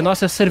cerveja,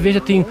 nossa, a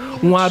cerveja tem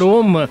um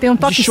aroma tem um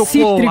toque de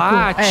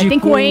chocolate, cítrico. Tem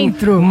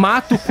coentro.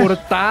 Mato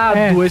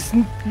cortado,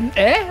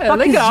 é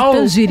legal. De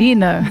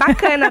tangerina.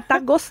 Bacana, tá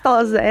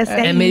gostosa, essa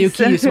é meio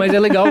que isso, mas é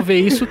legal ver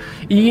isso.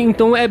 E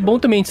então é bom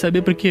também de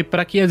saber, porque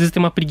pra quem às vezes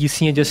tem uma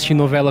preguicinha de assistir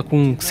novela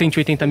com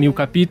 180 mil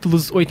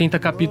capítulos, 80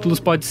 capítulos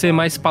pode ser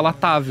mais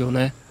palatável,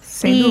 né?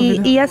 Sem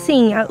dúvida. E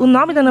assim, o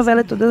nome da novela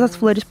é Todas as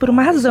Flores por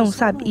uma razão,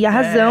 sabe? E a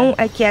razão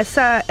é que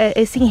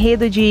esse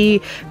enredo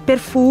de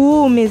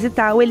perfumes e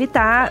tal, ele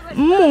tá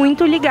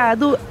muito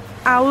ligado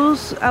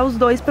aos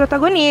dois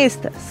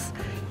protagonistas.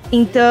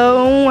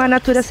 Então, a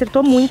Natura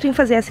acertou muito em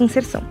fazer essa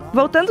inserção.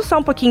 Voltando só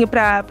um pouquinho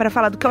pra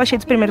falar do que eu achei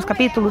dos primeiros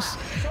capítulos,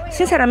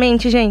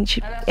 sinceramente,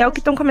 gente, é o que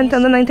estão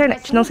comentando na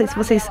internet. Não sei se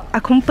vocês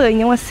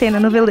acompanham a cena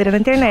noveleira na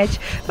internet,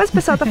 mas o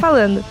pessoal tá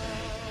falando.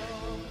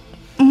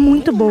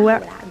 Muito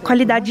boa,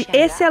 qualidade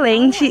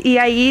excelente. E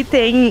aí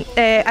tem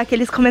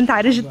aqueles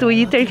comentários de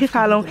Twitter que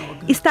falam,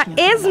 está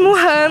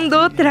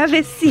esmurrando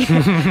Travessia.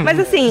 Mas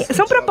assim,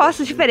 são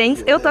propostas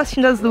diferentes. Eu tô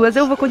assistindo as duas,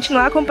 eu vou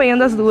continuar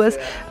acompanhando as duas,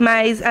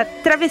 mas a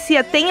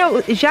Travessia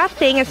já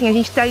tem, assim, a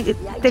gente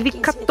teve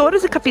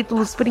 14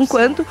 capítulos por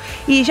enquanto,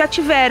 e já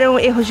tiveram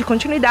erros de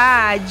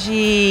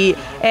continuidade,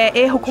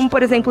 erro como,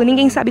 por exemplo,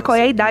 ninguém sabe qual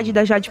é a idade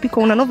da Jade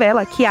Picon na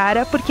novela,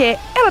 Kiara, porque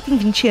ela tem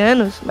 20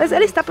 anos, mas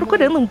ela está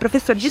procurando um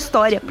professor de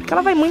história, porque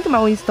ela vai muito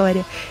mal em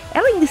história.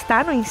 Ela ainda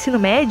está no ensino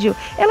médio,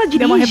 ela dirige.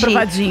 Deu uma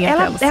reprovadinha.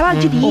 Ela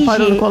dirige,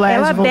 parou no colégio,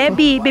 ela voltou.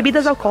 Bebe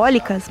bebidas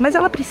alcoólicas, mas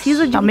ela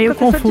precisa de tá um meio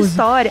professor confuso. de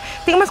história.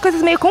 Tem umas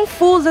coisas meio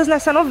confusas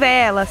nessa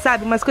novela,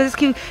 sabe? Umas coisas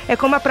que é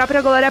como a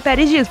própria Glória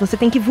Pérez diz, você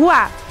tem que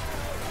voar.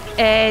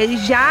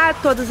 Já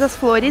Todas as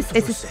Flores,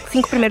 esses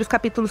 5 primeiros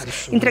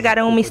capítulos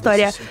entregaram uma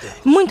história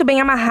muito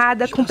bem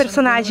amarrada, com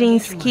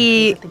personagens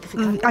que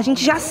a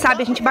gente já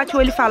sabe, a gente bate o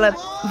olho e fala,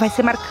 vai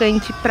ser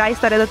marcante pra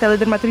história da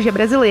teledramaturgia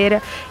brasileira.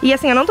 E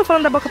assim, eu não tô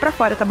falando da boca pra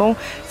fora, tá bom?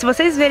 Se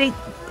vocês verem,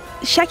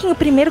 chequem o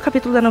primeiro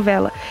capítulo da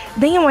novela,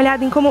 deem uma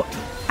olhada em como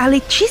a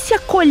Letícia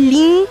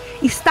Colin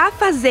está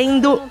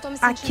fazendo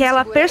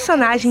aquela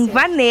personagem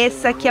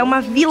Vanessa, que é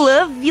uma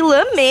vilã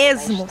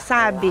mesmo,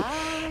 sabe?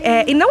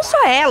 E não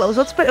só ela,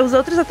 os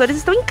outros atores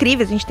estão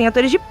incríveis, a gente tem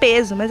atores de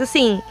peso, mas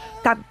assim,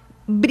 tá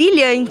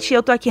brilhante.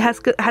 Eu tô aqui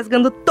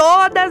rasgando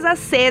todas as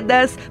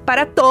sedas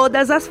para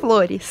todas as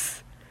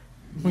flores.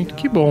 Muito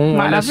que bom,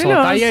 olha só,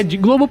 Maravilhoso. tá aí é de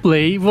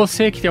Globoplay.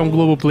 Você que é um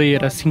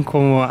Globoplayer assim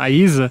como a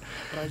Isa,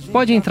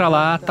 pode entrar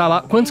lá, tá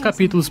lá. Quantos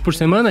capítulos por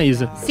semana,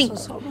 Isa?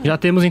 5. Já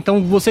temos,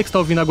 então, você que está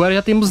ouvindo agora,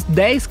 já temos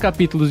 10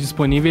 capítulos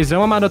disponíveis. É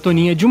uma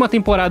maratoninha de uma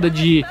temporada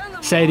de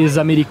séries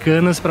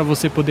americanas pra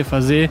você poder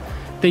fazer.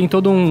 Tem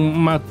toda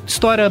uma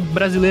história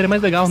brasileira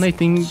mais legal, né?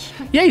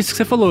 E é isso que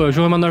você falou. O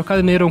João Emanuel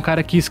Carneiro é um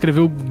cara que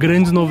escreveu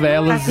grandes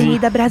novelas.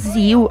 Avenida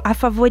Brasil, A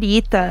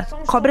Favorita,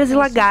 Cobras e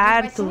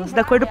Lagartos,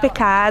 Da Cor do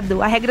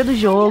Pecado, A Regra do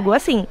Jogo,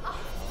 assim...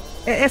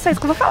 É só isso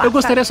que eu vou falar. Eu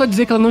gostaria só de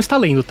dizer que ela não está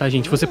lendo, tá,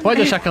 gente? Você pode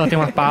achar que ela tem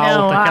uma pauta,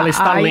 Não, que ela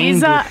está a lendo.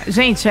 Isa,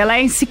 gente, ela é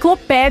a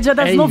enciclopédia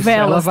das É isso,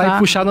 novelas, ela vai tá?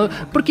 puxar...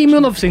 Porque em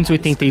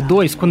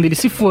 1982, quando ele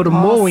se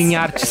formou em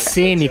artes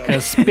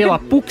cênicas pela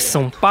PUC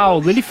São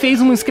Paulo, ele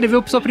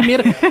escreveu sua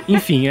primeira...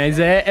 Enfim, mas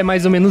é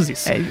mais ou menos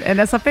isso. É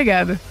nessa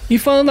pegada. E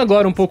falando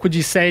agora um pouco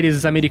de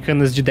séries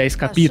americanas de 10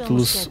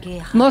 capítulos,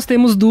 nós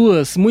temos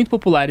duas muito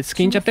populares,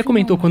 que a gente até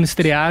comentou quando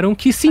estrearam,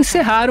 que se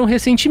encerraram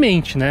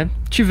recentemente, né?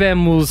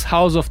 Tivemos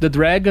House of the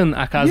Dragon,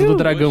 A Casa do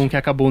Dragão, que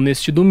acabou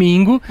neste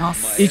domingo.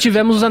 Nossa. E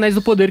tivemos Os Anéis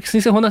do Poder, que se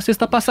encerrou na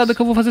sexta passada,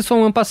 que eu vou fazer só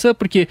um en passant,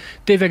 porque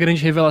teve a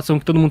grande revelação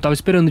que todo mundo tava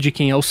esperando de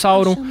quem é o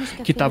Sauron,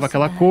 que tava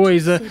aquela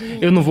coisa.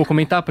 Eu não vou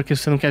comentar, porque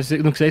se você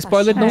não quiser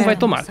spoiler, não vai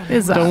tomar.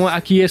 Exato. Então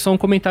aqui é só um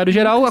comentário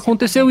geral.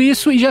 Aconteceu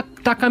isso e já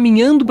tá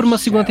caminhando para uma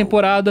segunda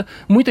temporada.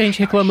 Muita gente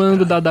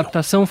reclamando da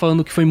adaptação,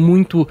 falando que foi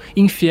muito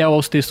infiel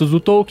aos textos do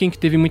Tolkien, que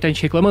teve muita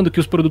gente reclamando que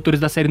os produtores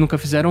da série nunca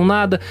fizeram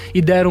nada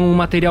e deram um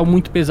material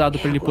muito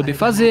pesado para ele poder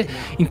fazer.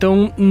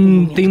 Então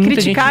tem muita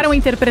Criticaram gente... a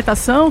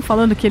interpretação,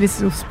 falando que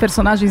os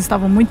personagens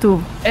estavam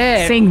muito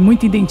É. sem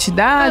muita As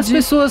identidade.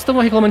 pessoas estão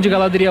reclamando de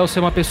Galadriel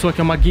ser uma pessoa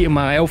que é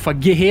uma elfa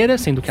guerreira,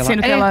 sendo que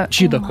ela é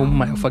tida como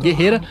uma elfa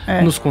guerreira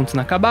nos Contos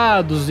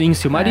Inacabados, em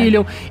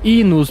Silmarillion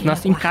e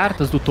em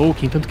cartas do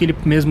Tolkien, tanto que ele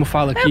mesmo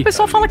fala que... O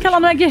pessoal fala que ela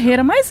não é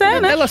guerreira, mas é,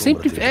 né? Ela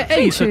sempre... É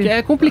isso, que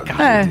é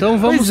complicado. É, Então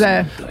pois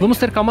vamos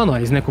ter calma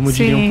nós, né? Como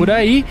Sim. diriam por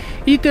aí.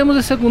 E temos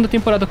a segunda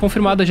temporada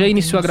confirmada, já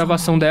iniciou a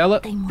gravação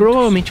dela.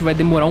 Provavelmente vai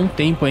demorar um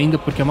tempo ainda,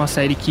 porque é uma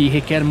série que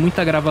requer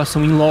muita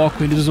gravação em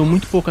loco. Eles usam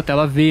muito pouca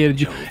tela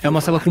verde. É uma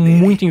série com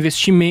muito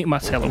investimento. Uma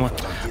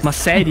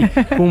série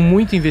com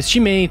muito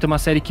investimento. Uma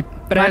série que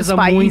preza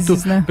Vários países,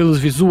 muito né? pelos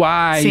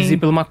visuais Sim. e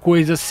pela uma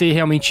coisa ser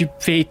realmente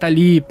feita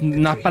ali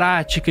na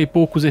prática e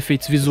poucos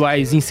efeitos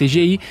visuais em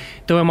CGI.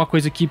 Então é uma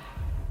coisa que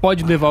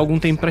pode levar algum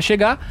tempo pra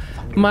chegar,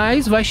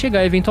 mas vai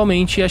chegar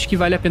eventualmente e acho que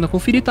vale a pena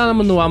conferir. Tá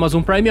no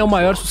Amazon Prime, é o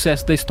maior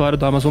sucesso da história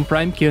do Amazon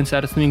Prime, que antes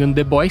era, se não me engano,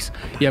 The Boys,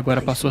 e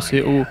agora passou a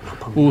ser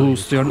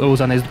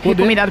Os Anéis do Poder.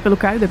 Recomendado pelo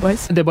Caio, The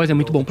Boys. The Boys é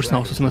muito bom, por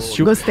sinal, se você não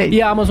assistiu. Gostei.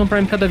 E a Amazon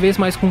Prime cada vez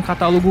mais com um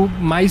catálogo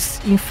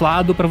mais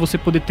inflado pra você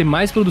poder ter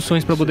mais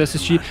produções pra poder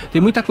assistir. Tem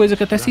muita coisa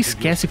que até se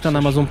esquece que tá na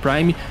Amazon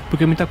Prime,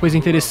 porque é muita coisa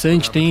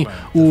interessante. Tem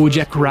o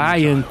Jack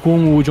Ryan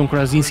com o John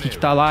Krasinski que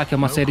tá lá, que é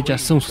uma série de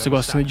ação, se você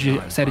gosta de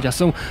série de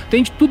ação.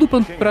 Tem de tudo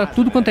pra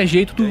tudo quanto é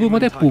jeito, tudo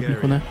quanto é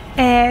público, né?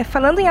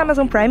 Falando em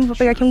Amazon Prime, vou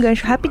pegar aqui um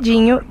gancho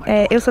rapidinho.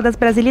 Eu sou das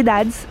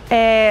Brasilidades.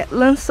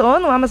 Lançou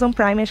no Amazon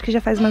Prime, acho que já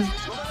faz umas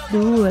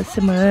 2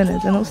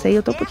 semanas, eu não sei,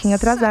 eu tô um pouquinho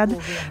atrasada.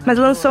 Mas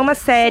lançou uma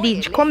série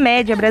de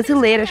comédia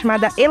brasileira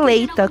chamada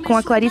Eleita, com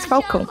a Clarice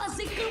Falcão.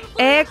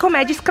 É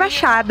comédia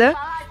escrachada.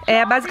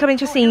 É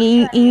basicamente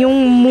assim, em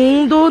um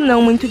mundo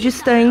não muito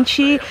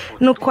distante,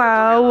 no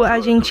qual a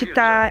gente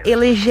tá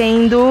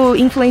elegendo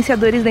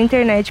influenciadores da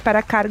internet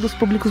para cargos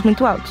públicos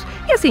muito altos.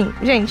 E assim,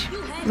 gente,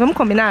 vamos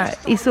combinar?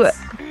 Isso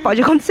pode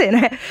acontecer,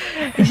 né?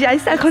 Já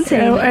está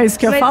acontecendo. É isso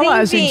que eu ia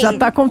falar, enfim, gente, já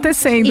tá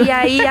acontecendo. E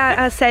aí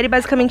a série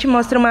basicamente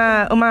mostra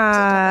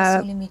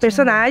uma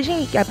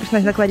personagem, a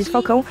personagem da Clarice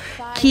Falcão,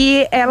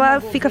 que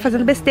ela fica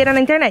fazendo besteira na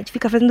internet,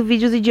 fica fazendo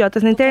vídeos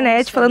idiotas na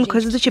internet, falando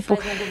coisas do tipo: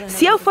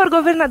 se eu for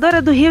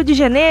governadora do Rio de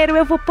Janeiro,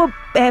 eu vou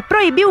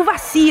proibir o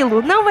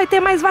vacilo, não vai ter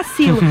mais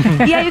vacilo.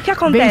 E aí o que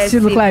acontece? Bem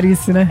estilo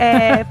Clarice, né?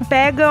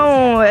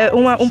 Pegam,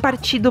 um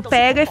partido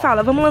pega e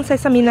fala: vamos lançar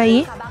essa mina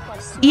aí.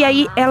 E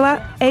aí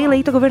ela é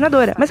eleita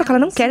governadora. Mas só que ela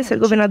não quer ser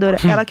governadora.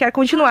 Ela quer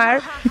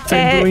continuar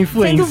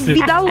sendo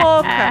vida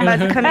louca,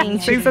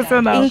 basicamente.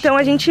 Sensacional. Então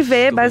a gente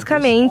vê,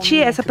 basicamente,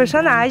 essa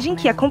personagem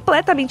que é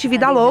completamente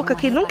vida louca,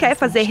 que não quer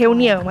fazer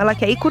reunião. Ela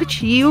quer ir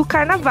curtir o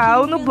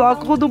carnaval no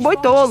bloco do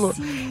Boitolo.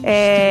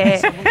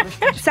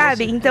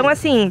 Sabe? Então,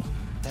 assim...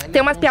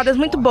 Tem umas piadas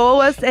muito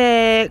boas.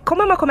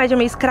 Como é uma comédia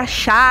meio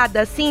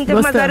escrachada, assim, teve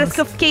umas horas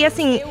que eu fiquei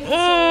assim...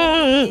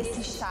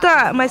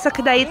 Tá, mas só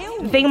que daí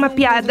vem uma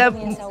piada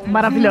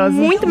maravilhosa,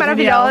 muito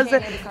maravilhosa,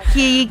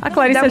 que a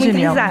Clarice dá é muita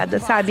genial. risada,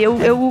 sabe?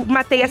 Eu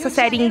matei essa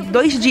série em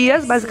 2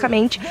 dias,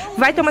 basicamente.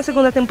 Vai ter uma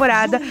segunda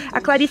temporada.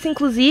 A Clarice,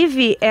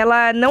 inclusive,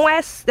 ela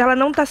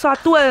não tá só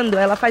atuando,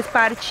 ela faz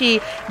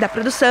parte da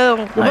produção,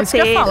 do roteiro. Isso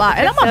que eu ia falar.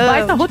 Ela é uma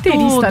baita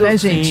roteirista, tudo. né,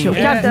 gente? O que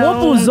a Então-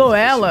 Globo usou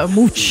ela,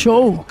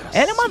 Multishow,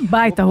 ela é uma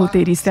baita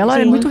roteirista. Ela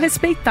é Sim. muito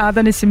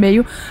respeitada nesse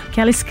meio, que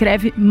ela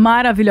escreve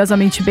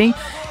maravilhosamente bem.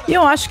 E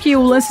eu acho que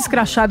o lance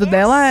escrachado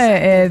dela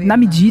é na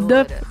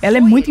medida, ela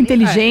é muito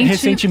inteligente.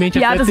 Recentemente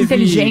piadas até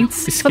teve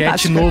inteligentes.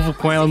 sketch novo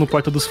com ela no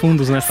Porta dos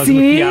Fundos, né? Fazendo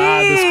Sim,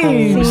 piadas com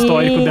o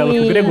histórico dela com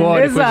o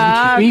Gregório,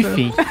 exato. coisa do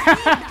tipo, enfim.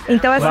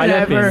 Então, assim, Vale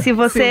a pena. se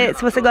você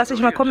gosta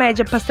de uma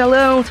comédia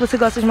pastelão, se você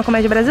gosta de uma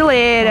comédia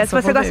brasileira, Nossa, se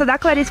você vou gosta ver. da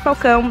Clarice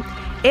Falcão,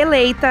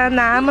 eleita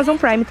na Amazon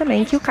Prime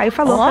também, que o Caio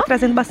falou, tá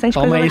trazendo bastante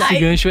Toma coisa esse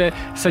legal. gancho,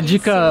 essa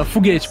dica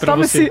foguete pra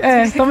você.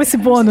 Toma esse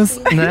bônus.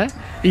 Né?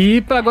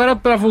 E agora,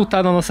 pra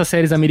voltar nas nossas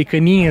séries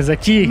americaninhas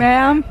aqui,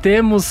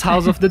 temos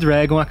House of the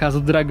Dragon, A Casa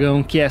do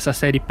Dragão, que é essa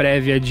série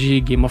prévia de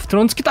Game of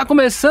Thrones, que tá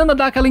começando a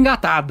dar aquela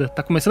engatada,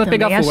 tá começando a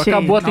pegar fogo. achei.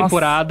 Acabou a Nossa.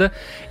 temporada,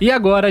 e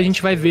agora a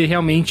gente vai ver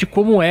realmente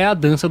como é a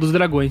Dança dos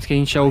Dragões, que a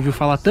gente já ouviu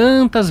falar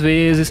tantas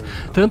vezes,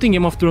 tanto em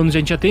Game of Thrones, a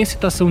gente já tem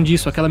citação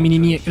disso, aquela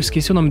menininha, eu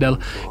esqueci o nome dela,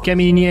 que é a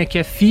menininha que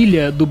é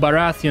filha do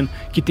Baratheon,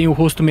 que tem o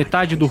rosto,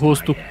 metade do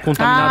rosto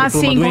contaminado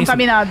por uma doença.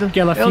 Contaminado. Que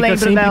ela Eu fica lembro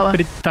sempre, dela.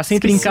 tá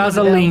sempre Esqueci em o casa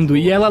nome dela. lendo.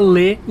 E ela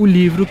lê o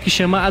livro que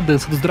chama A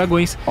Dança dos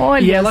Dragões.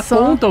 Olha e ela só.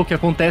 conta o que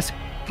acontece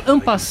en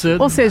passant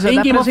Ou seja, em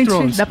dá Game pra, of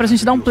Thrones. dá pra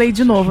gente dar um play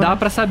de novo. Dá né?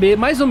 pra saber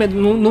mais ou menos,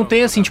 não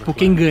tem assim, tipo,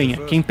 quem ganha,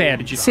 quem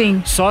perde.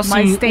 Sim, Só assim,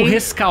 mas tem- o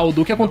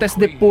rescaldo, o que acontece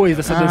depois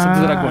dessa Dança dos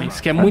Dragões,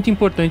 que é muito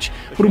importante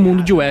pro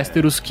mundo de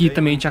Westeros, que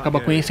também a gente acaba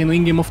conhecendo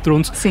em Game of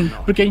Thrones. Sim.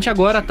 Porque a gente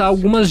agora tá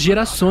algumas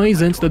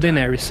gerações antes da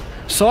Daenerys.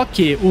 Só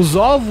que os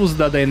ovos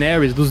da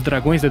Daenerys, dos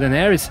dragões da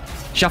Daenerys,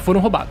 já foram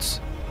roubados.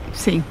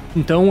 Sim.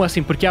 Então,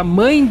 assim, porque a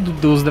mãe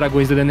dos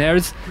dragões da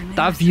Daenerys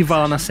tá viva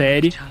lá na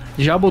série,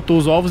 já botou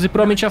os ovos e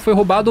provavelmente já foi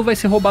roubado ou vai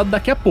ser roubado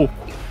daqui a pouco.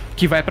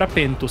 Que vai pra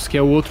Pentos, que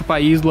é o outro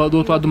país do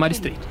outro lado do Mar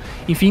Estreito.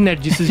 Enfim,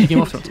 nerdices de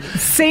Game of Thrones.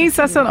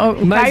 Sensacional.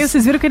 O Mas- Caio,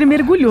 vocês viram que ele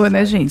mergulhou,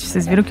 né, gente?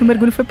 Vocês viram que o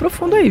mergulho foi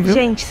profundo aí, viu?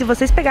 Gente, se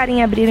vocês pegarem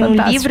e abrirem um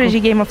Fantástico. livro de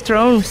Game of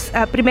Thrones,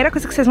 a primeira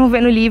coisa que vocês vão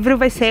ver no livro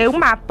vai ser o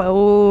mapa.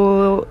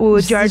 O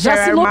George Já R.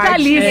 se R.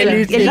 localiza.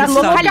 Martin, ele já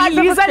sabe.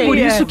 localiza você. ali. Por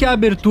isso que a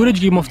abertura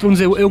de Game of Thrones,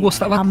 eu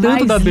gostava A tanto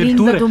mais da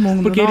abertura, linda do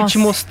mundo, porque ele te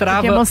nossa,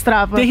 porque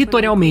mostrava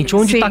territorialmente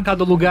onde Sim. tá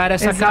cada lugar.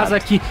 Essa Exato. casa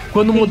aqui,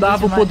 quando Lindo mudava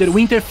demais. o poder,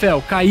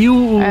 Winterfell,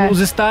 caiu os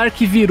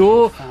Stark,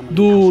 virou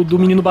do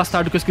menino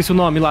bastardo, que eu esqueci o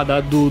nome lá,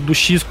 do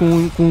X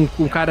com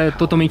o cara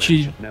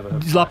totalmente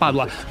deslapado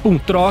lá. Pum,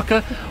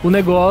 troca o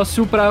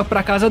negócio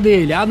pra casa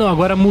dele. Ah, não,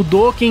 agora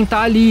mudou quem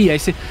tá ali. Aí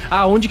você,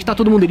 onde que tá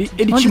todo mundo? Ele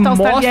Onde te tá os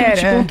mostra, ele te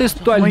Targaryen, Muito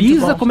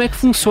contextualiza bom. como é que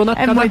funciona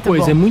cada muito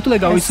coisa. bom. É muito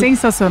legal É isso.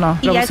 sensacional.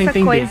 Pra E você essa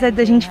entender. coisa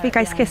da gente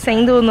ficar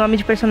esquecendo o nome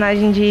de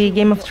personagem de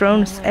Game of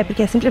Thrones é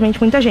porque é simplesmente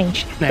muita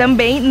gente. É.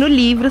 Também no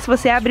livro, se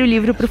você abre o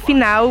livro pro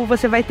final,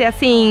 você vai ter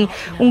assim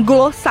um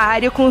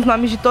glossário com os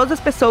nomes de todas as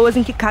pessoas,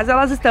 em que casa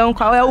elas estão,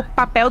 qual é o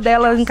papel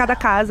delas em cada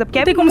casa, porque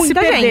Não é tem como se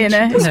muita perder, gente,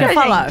 né? Isso que eu ia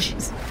muita falar. gente.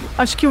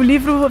 Acho que o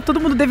livro todo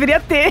mundo deveria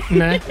ter.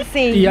 Né?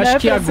 Sim. E acho né,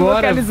 que pra se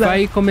agora localizar.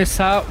 vai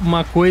começar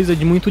uma coisa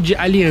de muito de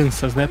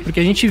alianças, né? Porque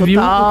a gente Total.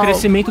 viu o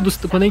crescimento dos...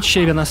 Quando a gente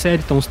chega na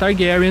série, então os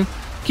Targaryen,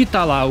 que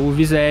tá lá o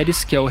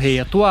Viserys, que é o rei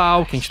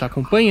atual, que a gente tá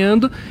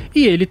acompanhando,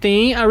 e ele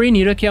tem a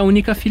Rhaenyra, que é a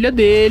única filha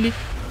dele.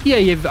 E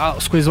aí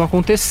as coisas vão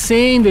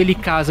acontecendo, ele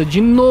casa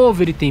de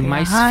novo, ele tem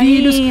mais rainha,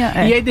 filhos,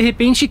 e aí de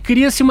repente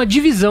cria-se uma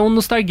divisão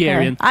nos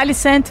Targaryen.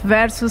 Alicent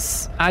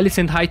versus...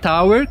 Alicent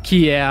Hightower,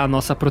 que é a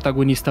nossa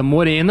protagonista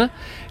morena,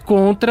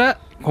 contra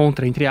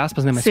entre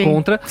aspas, né, mas Sim.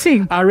 contra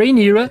Sim. a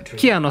Rhaenyra,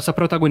 que é a nossa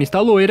protagonista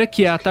loira,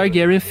 que é a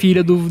Targaryen,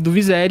 filha do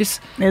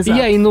Viserys. Exato.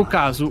 E aí, no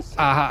caso,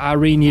 a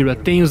Rhaenyra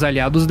tem os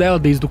aliados dela,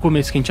 desde o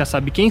começo que a gente já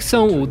sabe quem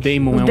são. O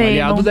Daemon é um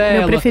aliado dela.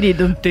 meu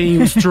preferido. Tem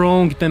o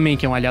Strong também,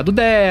 que é um aliado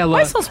dela.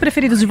 Quais são os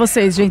preferidos de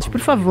vocês, gente? Por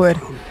favor.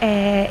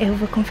 Eu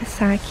vou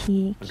confessar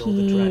aqui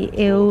que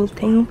eu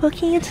tenho um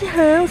pouquinho de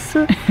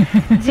ranço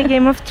de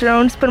Game of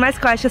Thrones, por mais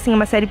que eu ache assim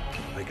uma série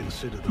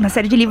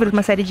de livros,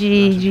 uma série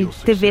de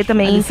TV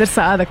também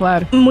Alicerçada,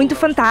 claro. muito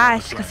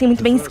fantástica, assim,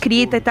 muito bem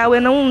escrita e tal.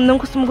 Eu não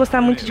costumo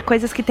gostar muito de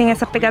coisas que têm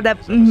essa pegada,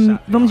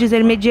 vamos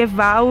dizer,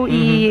 medieval,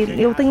 e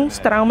eu tenho uns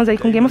traumas aí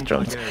com Game of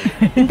Thrones.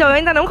 Então eu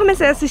ainda não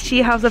comecei a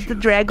assistir House of the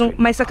Dragon,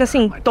 mas só que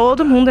assim,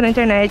 todo mundo na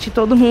internet,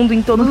 todo mundo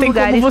em todos Não os tem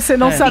lugares como você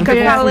não fica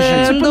saber.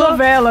 falando, Tipo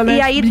novela, né?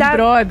 e aí Big dá,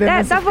 Brother,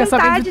 né? dá Você fica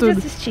sabendo vontade de tudo.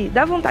 assistir,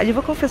 dá vontade. Eu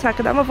vou confessar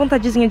que dá uma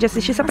vontadezinha de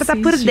assistir só pra estar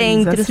por Assiste,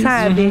 dentro, assiste.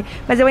 sabe?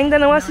 Mas eu ainda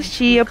não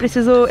assisti, eu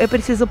preciso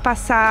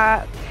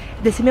passar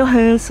desse meu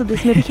ranço,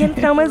 desse meu pequeno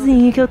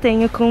traumazinho que eu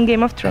tenho com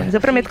Game of Thrones.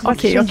 Eu prometo que vou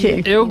assistir um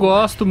dia. Eu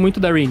gosto muito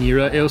da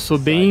Rhaenyra, eu sou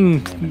bem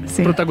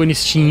Sim.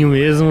 protagonistinho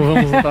mesmo,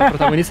 vamos voltar ao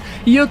protagonista.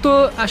 E eu tô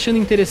achando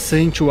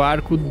interessante o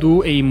arco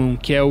do Aemon,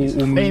 que é o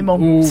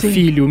Aemon, sim.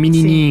 filho, o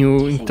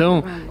menininho,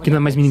 então, que não é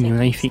mais menininho,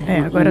 né, enfim.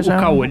 Agora já o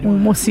Caolho. um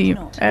mocinho.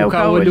 O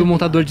Caolho, o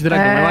montador de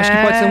dragão. Eu acho que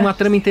pode ser É. uma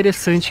trama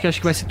interessante que acho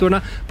que vai se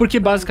tornar,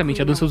 porque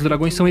basicamente a Dança dos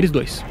Dragões são eles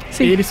dois.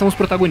 Sim. Eles são os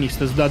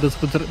protagonistas da Dança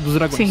dos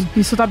Dragões. Sim,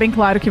 isso tá bem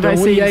claro que vai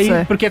Então, ser e aí,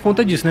 isso. porque é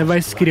conta disso, né? Vai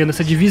se criando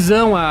essa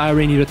divisão, a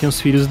Rhaenyra tem os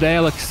filhos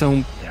dela, que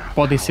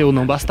podem ser ou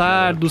não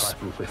bastardos.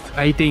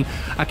 Aí tem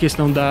a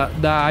questão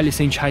da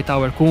Alicent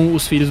Hightower com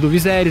os filhos do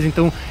Viserys.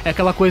 Então é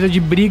aquela coisa de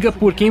briga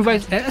por quem vai...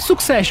 É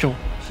Succession.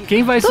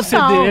 Quem vai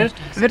suceder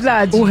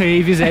Verdade. o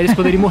rei Viserys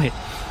quando ele morrer.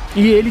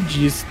 E ele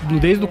diz,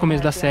 desde o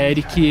começo da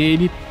série, que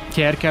ele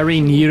quer que a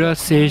Rhaenyra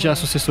seja a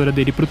sucessora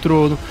dele pro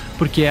trono,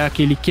 porque é a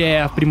que ele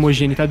quer, a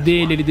primogênita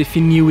dele, ele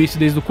definiu isso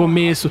desde o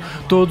começo,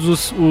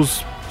 todos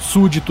os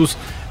súditos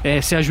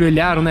se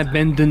ajoelharam, né,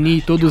 bend the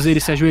knee, todos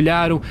eles se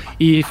ajoelharam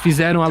e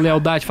fizeram a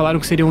lealdade, falaram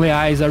que seriam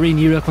leais a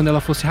Rhaenyra quando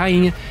ela fosse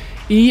rainha.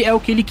 E é o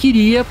que ele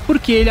queria,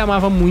 porque ele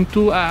amava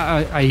muito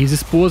a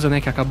ex-esposa,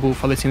 né, que acabou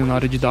falecendo na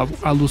hora de dar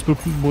à luz pro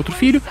outro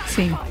filho.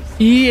 Sim.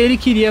 E ele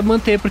queria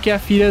manter, porque é a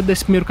filha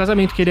desse primeiro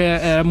casamento, que ele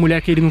é a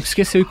mulher que ele nunca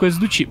esqueceu e coisas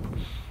do tipo.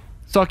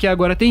 Só que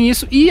agora tem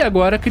isso, e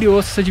agora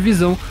criou-se essa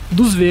divisão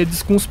dos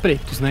verdes com os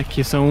pretos, né,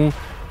 que são...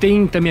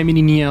 Tem também a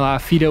menininha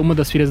lá, uma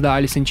das filhas da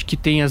Alicent, que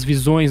tem as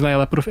visões lá,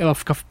 ela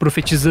fica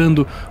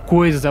profetizando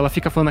coisas, ela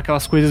fica falando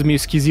aquelas coisas meio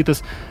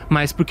esquisitas,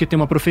 mas porque tem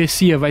uma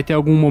profecia, vai ter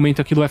algum momento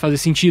que aquilo vai fazer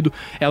sentido.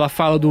 Ela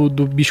fala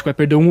do bicho que vai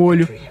perder um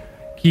olho,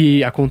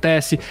 que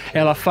acontece.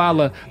 Ela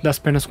fala das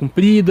pernas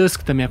compridas,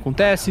 que também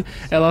acontece.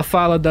 Ela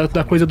fala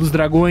da coisa dos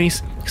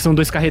dragões, que são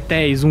 2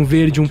 carretéis, um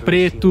verde e um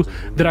preto,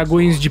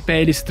 dragões de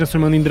pele se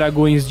transformando em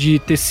dragões de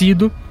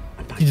tecido,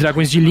 de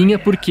dragões de linha,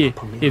 porque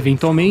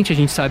eventualmente a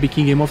gente sabe que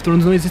em Game of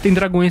Thrones não existem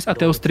dragões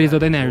até os 3 da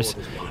Daenerys.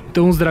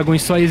 Então os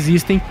dragões só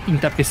existem em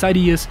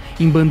tapeçarias,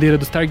 em bandeira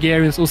dos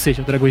Targaryens, ou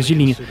seja, dragões de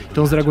linha.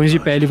 Então os dragões de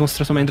pele vão se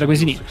transformar em dragões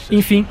de linha.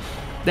 Enfim,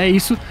 é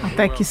isso.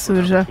 Até que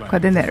surja com a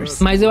Daenerys.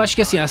 Mas eu acho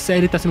que assim, a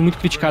série tá sendo muito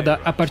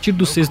criticada a partir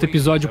do 6º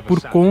episódio por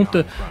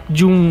conta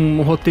de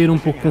um roteiro um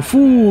pouco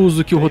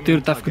confuso, que o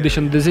roteiro tá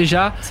deixando a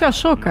desejar. Você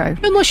achou, Caio?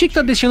 Eu não achei que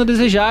tá deixando a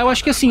desejar, eu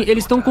acho que assim,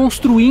 eles estão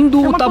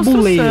construindo o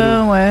tabuleiro.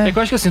 É que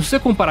eu acho que assim, se você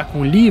comparar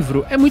com o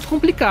livro, é muito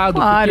complicado.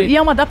 Claro, porque... e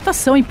é uma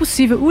adaptação,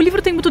 impossível. O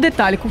livro tem muito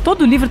detalhe,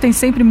 todo livro tem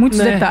sempre muitos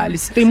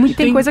detalhes.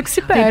 Tem coisa que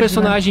se perde. Tem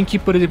personagem que,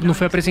 por exemplo, não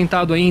foi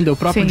apresentado ainda, o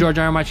próprio George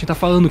R. R. Martin tá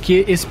falando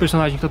que esse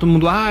personagem que tá todo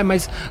mundo,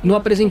 mas não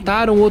apresentaram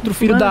outro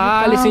filho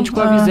da Alicent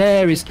com a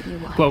Viserys,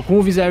 com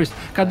o Viserys.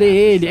 Cadê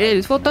ele?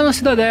 Ele falou, tá na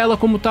Cidadela,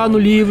 como tá no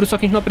livro, só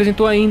que a gente não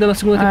apresentou ainda na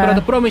segunda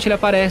temporada, provavelmente ele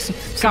aparece.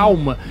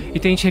 Calma. E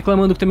tem gente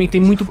reclamando que também tem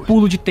muito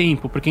pulo de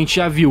tempo, porque a gente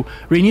já viu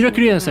Rhaenyra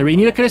criança,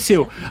 Rhaenyra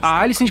cresceu, a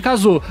Alicent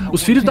casou,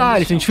 os filhos da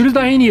Alicent, filhos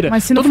da Rhaenyra.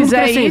 Mas se não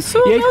fizer isso,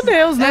 aí, meu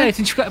Deus, né?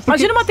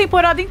 Imagina uma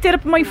temporada inteira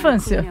pra uma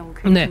infância.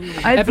 Né?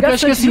 É porque eu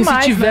acho que assim, se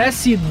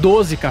tivesse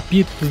 12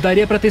 capítulos,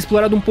 daria pra ter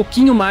explorado um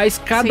pouquinho mais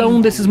cada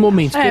um desses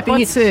momentos.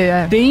 Porque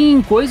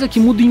tem coisa que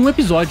muda em um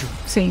episódio.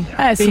 Sim.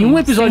 Tem um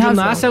episódio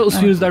nasce os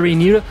filhos da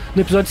Rhaenyra,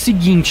 no episódio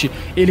seguinte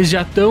eles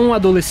já estão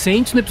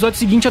adolescentes, no episódio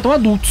seguinte já estão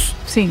adultos.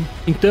 Sim.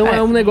 Então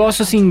é um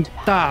negócio assim,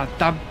 tá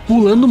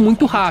pulando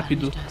muito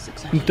rápido.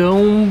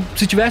 Então,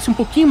 se tivesse um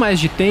pouquinho mais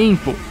de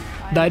tempo,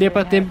 daria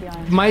pra ter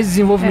mais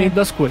desenvolvimento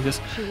das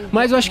coisas.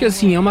 Mas eu acho que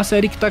assim, é uma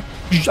série que tá...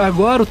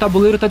 Agora o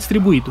tabuleiro tá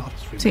distribuído.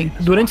 Sim.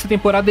 Durante essa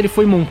temporada ele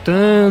foi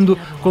montando,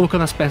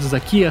 colocando as peças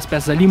aqui, as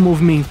peças ali,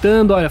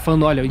 movimentando,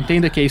 falando,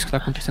 entenda que é isso que tá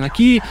acontecendo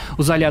aqui,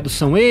 os aliados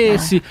são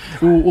esse,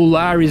 o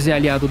Larys é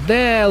aliado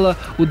dela,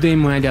 o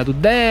Daemon é aliado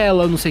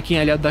dela, não sei quem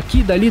é aliado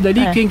daqui, dali,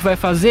 quem vai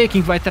fazer,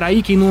 quem vai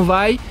trair, quem não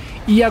vai.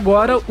 E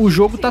agora o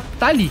jogo tá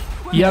ali.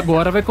 E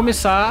agora vai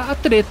começar a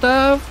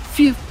treta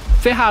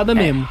ferrada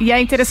mesmo. E é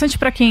interessante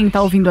pra quem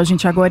tá ouvindo a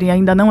gente agora e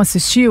ainda não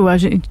assistiu,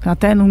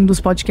 até num dos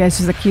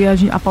podcasts aqui,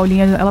 a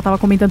Paulinha, ela tava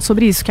comentando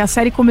sobre isso, que a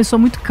série começou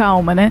muito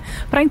calma, né?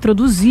 Pra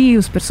introduzir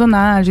os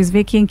personagens,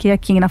 ver quem que é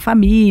quem na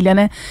família,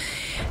 né?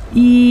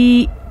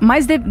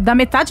 Mas da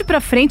metade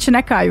pra frente,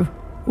 né, Caio?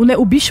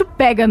 O bicho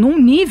pega num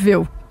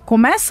nível,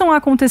 começam a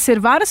acontecer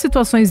várias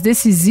situações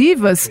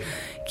decisivas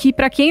que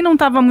pra quem não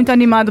tava muito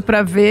animado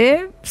pra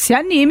ver, se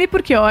anime,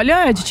 porque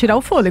olha, é de tirar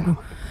o fôlego.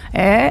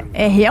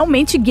 É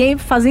realmente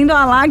fazendo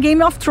a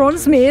Game of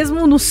Thrones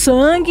mesmo, no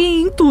sangue,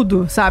 em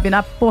tudo, sabe?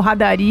 Na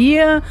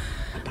porradaria,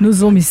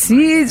 nos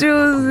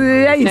homicídios,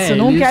 é isso.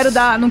 Não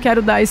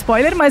quero dar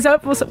spoiler, mas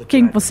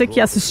você que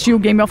assistiu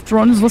Game of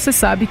Thrones, você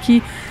sabe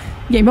que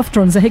Game of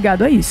Thrones é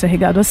regado a isso, é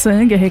regado a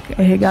sangue,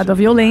 é regado a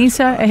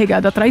violência, é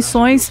regado a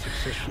traições,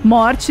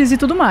 mortes e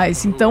tudo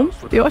mais. Então,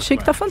 eu achei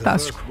que tá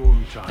fantástico.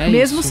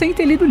 Mesmo sem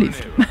ter lido o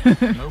livro.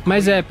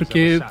 Mas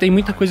porque tem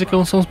muita coisa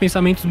que são os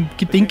pensamentos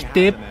que tem que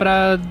ter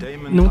pra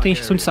não ter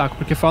encheção de saco.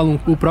 Porque falam,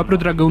 o próprio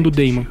dragão do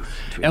Daemon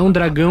é um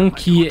dragão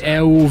que é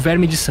o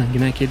verme de sangue,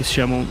 né? Que eles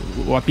chamam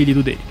o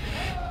apelido dele.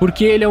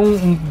 Porque ele é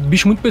um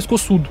bicho muito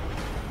pescoçudo.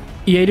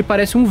 E aí ele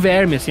parece um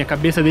verme, assim, a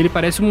cabeça dele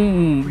parece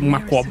uma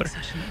cobra.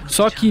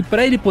 Só que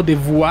pra ele poder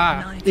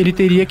voar, ele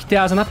teria que ter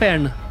asa na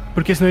perna.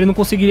 Porque senão ele não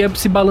conseguiria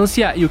se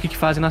balancear. E o que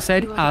fazem na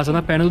série? Asa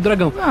na perna do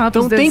dragão.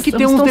 Então tem que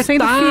ter uns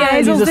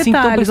detalhes, assim,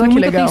 estão prestando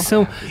muita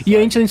atenção. E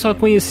antes a gente só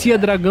conhecia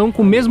dragão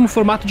com o mesmo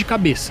formato de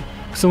cabeça.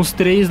 São os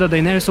 3 da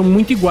Daenerys, são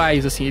muito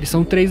iguais, assim. Eles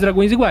são 3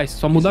 dragões iguais,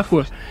 só muda a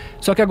cor.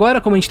 Só que agora,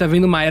 como a gente tá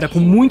vendo uma era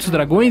com muitos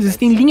dragões,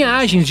 existem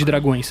linhagens de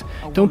dragões.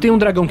 Então tem um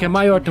dragão que é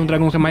maior, tem um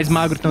dragão que é mais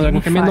magro, tem um dragão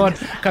que é menor,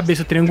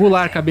 cabeça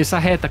triangular, cabeça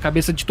reta,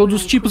 cabeça de todos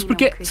os tipos,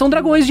 porque são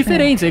dragões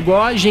diferentes, é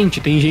igual a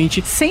gente, tem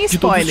gente sem de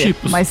spoiler, todos os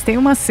tipos. Mas tem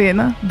uma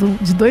cena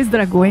de 2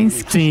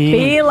 dragões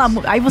que,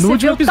 aí você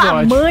vê o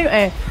tamanho,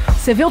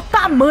 você vê o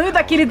tamanho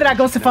daquele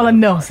dragão, você fala,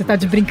 não, você tá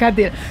de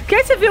brincadeira. Porque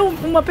aí você vê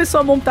uma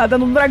pessoa montada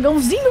num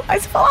dragãozinho, aí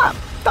você fala,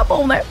 tá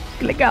bom, né?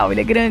 que legal,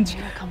 ele é grande.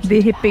 De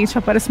repente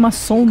aparece uma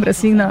sombra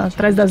assim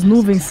atrás das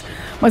nuvens,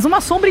 mas uma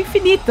sombra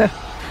infinita.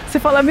 Você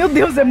fala, meu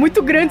Deus, é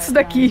muito grande isso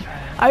daqui.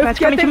 Aí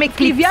eu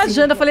fiquei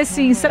viajando, eu falei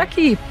assim, será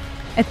que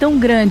é tão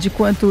grande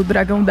quanto o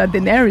dragão da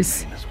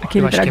Daenerys?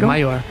 Aquele dragão? Que é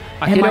maior.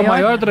 Aquele é o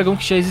maior dragão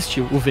que já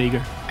existiu, o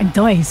Vhagar.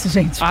 Então é isso,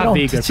 gente. Pronto,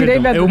 Vhagar,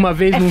 perdão. Eu uma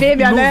vez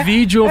no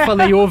vídeo eu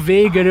falei o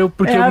Vhagar,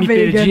 porque eu me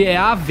perdi. É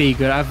a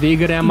Vhagar. A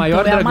Vhagar é a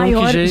maior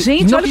dragão que já...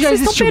 Gente, não que já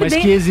existiu, mas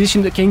que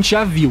existe, que a gente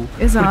já viu.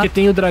 Exato. Porque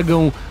tem o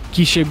dragão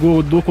que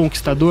chegou do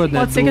Conquistador, né?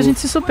 Pode ser que a gente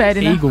se supere,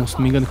 né? Aegon, se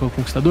não me engano, que é o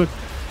Conquistador.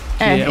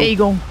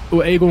 Aegon.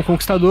 O Aegon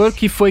Conquistador,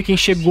 que foi quem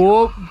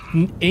chegou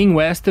em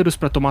Westeros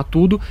pra tomar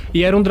tudo,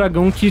 e era um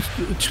dragão que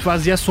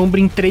fazia sombra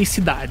em 3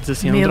 cidades,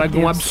 assim, era um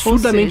dragão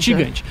absurdamente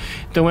gigante.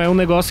 Então é um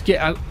negócio que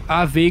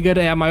a Vhagar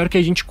é a maior que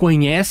a gente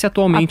conhece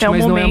atualmente,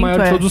 mas não é a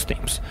maior de todos os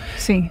tempos.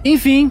 Sim.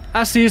 Enfim,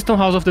 assistam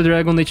House of the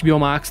Dragon na HBO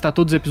Max, tá?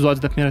 Todos os episódios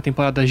da primeira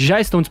temporada já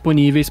estão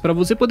disponíveis pra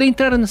você poder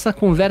entrar nessa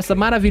conversa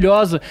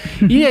maravilhosa.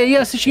 E aí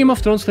assistir Game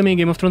of Thrones também,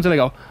 Game of Thrones é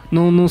legal.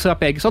 Não se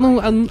apegue. Só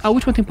a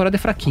última temporada é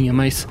fraquinha,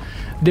 mas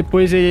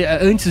depois,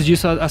 antes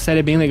disso, a série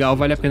é bem legal,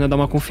 vale a pena dar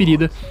uma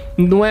conferida.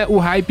 Não é, o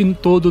hype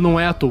todo não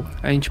é à toa.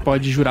 A gente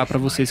pode jurar pra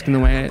vocês que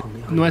não é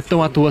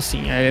tão à toa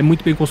assim. É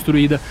muito bem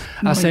construída.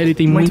 A série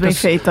tem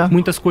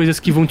muitas coisas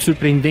que vão te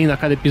surpreendendo a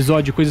cada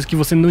episódio, coisas que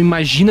você não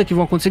imagina que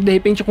vão acontecer, que de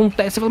repente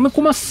acontece. Você fala, mas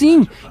como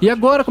assim? E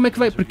agora, como é que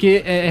vai?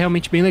 Porque é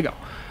realmente bem legal.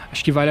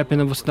 Acho que vale a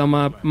pena você dar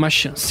uma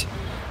chance.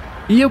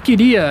 E eu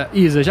queria,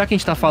 Isa, já que a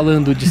gente tá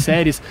falando de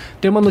séries,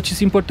 ter uma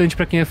notícia importante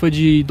pra quem é fã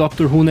de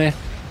Doctor Who, né?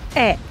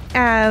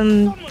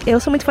 Eu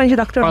sou muito fã de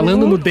Doctor Who.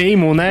 Falando no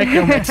Damon, né? Que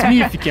é o Matt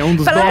Smith, que é um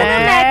dos Falando no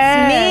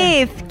Matt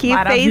Smith, que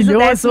fez o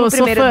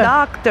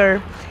 11º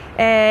Doctor.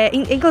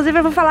 Inclusive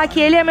eu vou falar que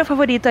ele é meu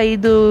favorito aí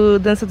do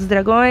Dança dos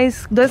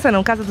Dragões. Dança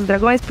não, Casa dos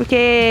Dragões, porque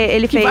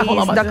ele fez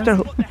Doctor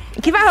Who.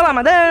 Que vai rolar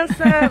uma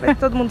dança, vai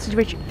todo mundo se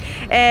divertir.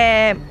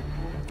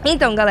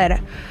 Então,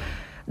 galera,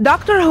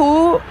 Doctor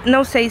Who,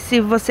 não sei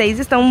se vocês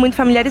estão muito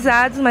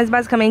familiarizados, mas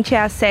basicamente é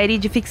a série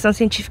de ficção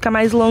científica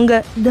mais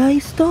longa da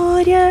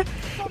história.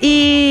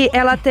 E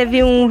ela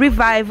teve um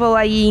revival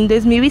aí em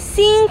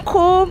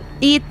 2005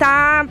 e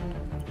tá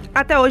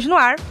até hoje no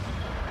ar.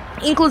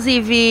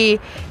 Inclusive,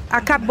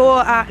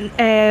 acabou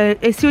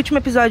esse último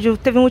episódio,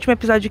 teve um último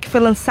episódio que foi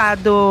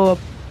lançado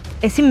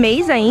esse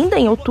mês ainda,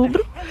 em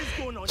outubro,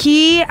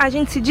 que a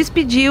gente se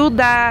despediu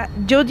da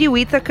Jodie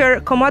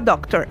Whittaker como a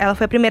Doctor. Ela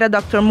foi a primeira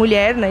Doctor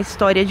mulher na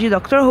história de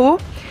Doctor Who,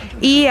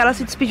 e ela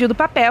se despediu do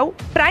papel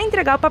para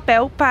entregar o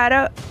papel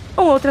para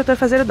um outro ator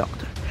fazer o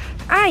Doctor.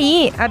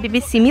 Aí a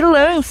BBC me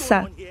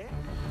lança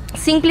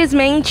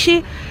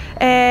simplesmente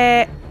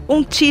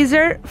um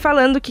teaser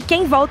falando que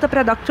quem volta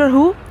para Doctor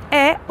Who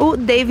é o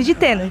David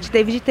Tennant.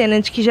 David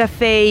Tennant, que já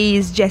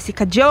fez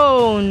Jessica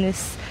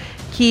Jones,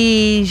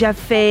 que já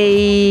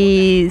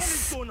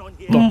fez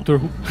Doctor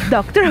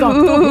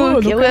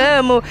Who, que eu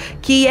amo,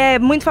 que é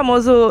muito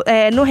famoso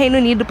no Reino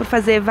Unido por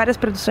fazer várias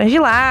produções de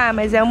lá,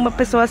 mas é uma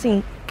pessoa,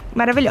 assim,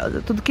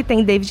 maravilhosa. Tudo que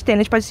tem David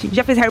Tennant pode assistir.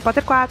 Já fez Harry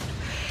Potter 4.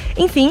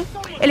 Enfim,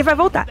 ele vai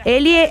voltar.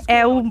 Ele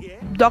é o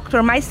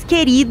Doctor mais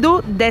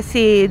querido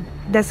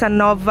dessa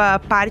nova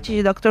parte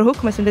de Doctor Who,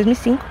 começou em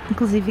 2005.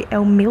 Inclusive, é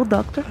o meu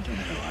Doctor.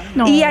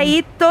 Não. E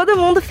aí, todo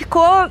mundo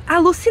ficou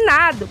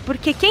alucinado,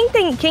 porque quem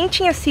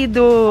tinha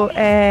sido...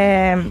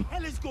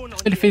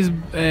 Ele fez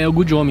o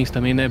Good Omens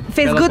também, né?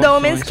 Fez Good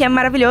Omens, que é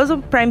maravilhoso.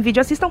 Prime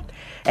Video, assistam.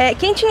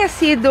 Quem tinha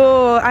sido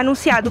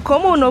anunciado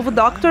como o novo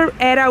Doctor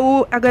era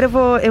o... Agora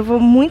eu vou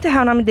muito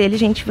errar o nome dele,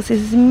 gente.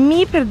 Vocês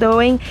me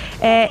perdoem.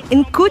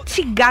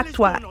 Ncuti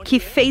Gatwa, que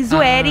fez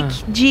o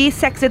Eric de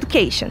Sex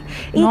Education.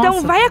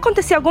 Então, vai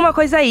acontecer alguma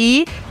coisa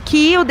aí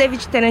que o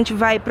David Tennant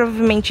vai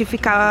provavelmente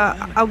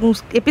ficar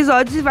alguns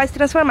episódios e vai se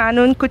transformar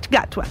no Ncuti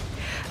Gatwa.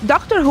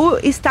 Doctor Who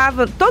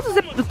estava...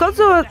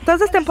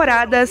 Todas as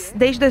temporadas,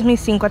 desde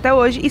 2005 até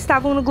hoje,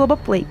 estavam no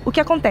Globoplay. O que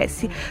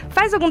acontece?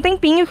 Faz algum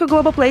tempinho que o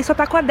Globoplay só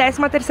tá com a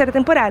 13ª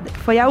temporada, que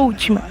foi a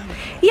última.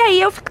 E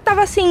aí eu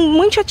tava, assim,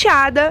 muito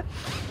chateada,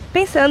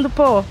 pensando,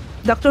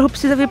 Doctor Who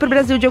precisa vir pro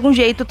Brasil de algum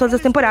jeito, todas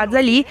as temporadas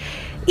ali.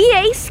 E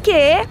eis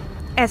que,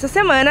 essa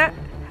semana,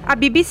 a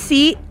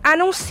BBC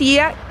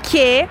anuncia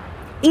que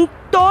em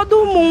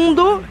todo o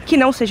mundo, que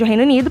não seja o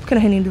Reino Unido, porque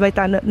no Reino Unido vai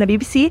estar na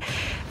BBC,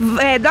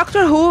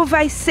 Doctor Who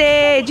vai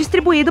ser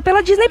distribuído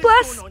pela Disney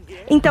Plus.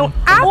 Então,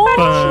 a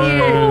partir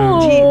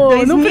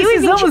de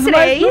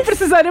 2023... Não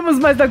precisaremos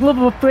mais da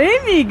Globoplay,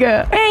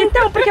 amiga?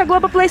 Então, porque a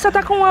Globoplay só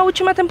tá com a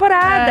última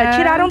temporada.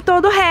 Tiraram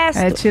todo o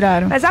resto.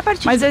 Tiraram. Mas a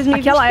partir de 2023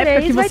 aquela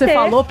época que você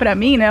falou pra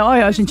mim, né?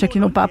 Olha a gente aqui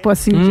no papo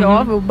assim,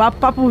 o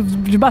papo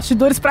de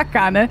bastidores pra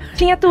cá, né?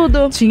 Tinha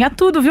tudo. Tinha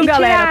tudo, viu,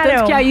 galera? Tiraram.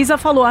 Tanto que a Isa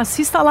falou,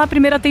 assista lá a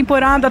primeira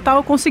temporada, tal.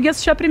 Eu consegui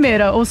assistir a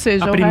primeira, ou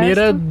seja, a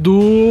primeira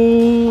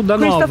resto... da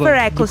Christopher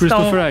nova. Eccleston. Do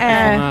Christopher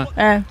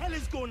Eccleston.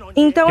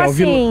 Então, que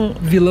assim... É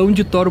o vilão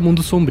de Thor, o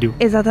Mundo Sombrio.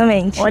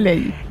 Exatamente. Olha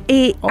aí.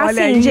 E,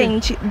 assim,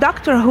 gente,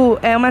 Doctor Who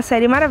é uma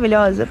série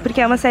maravilhosa,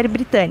 porque é uma série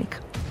britânica.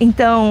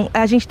 Então,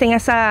 a gente tem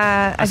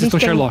essa... Assistam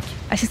Sherlock.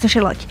 Assistam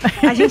Sherlock.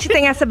 A gente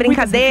tem essa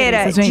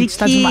brincadeira gente, de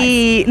tá que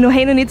demais. no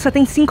Reino Unido só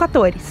tem 5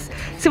 atores.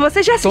 Se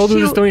você já assistiu...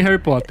 Todos estão em Harry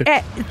Potter.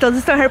 Todos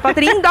estão em Harry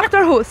Potter e em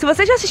Doctor Who. Se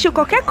você já assistiu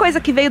qualquer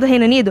coisa que veio do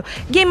Reino Unido,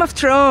 Game of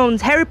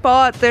Thrones, Harry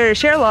Potter,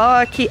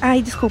 Sherlock...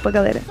 Ai, desculpa,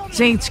 galera.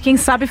 Gente, quem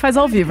sabe faz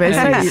ao vivo, é isso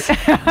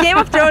aí. Game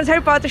of Thrones,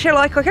 Harry Potter,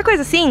 Sherlock, qualquer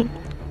coisa assim...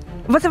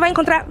 Você vai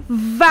encontrar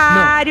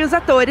vários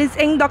atores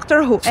em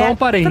Doctor Who. Só um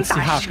parêntese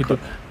fantástico. rápido.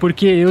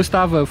 Porque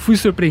fui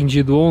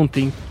surpreendido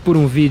ontem por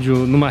um vídeo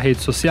numa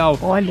rede social.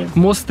 Olha.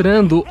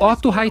 Mostrando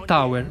Otto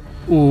Hightower,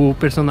 o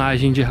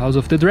personagem de House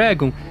of the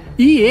Dragon.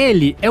 E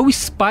ele é o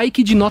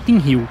Spike de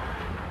Notting Hill.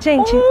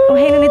 Gente, o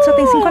Reino Unido só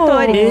tem 5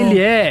 atores.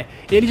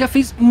 Ele já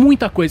fez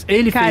muita coisa.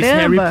 Ele Caramba. fez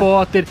Harry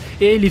Potter,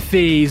 ele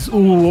fez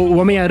o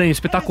Homem-Aranha, o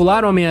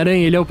espetacular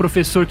Homem-Aranha, ele é o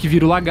professor que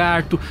vira o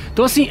lagarto.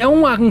 Então, assim, é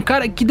um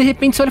cara que de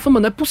repente você olha e fala,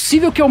 mano, não é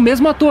possível que é o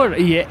mesmo ator.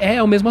 E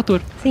é o mesmo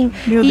ator. Sim.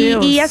 Meu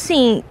Deus. E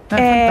assim,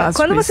 fantástico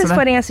quando vocês isso, né?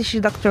 forem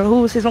assistir Doctor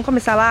Who, vocês vão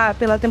começar lá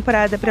pela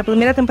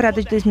primeira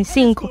temporada de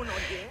 2005.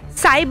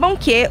 Saibam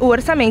que o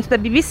orçamento da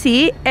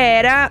BBC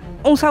era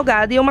um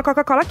salgado e uma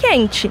Coca-Cola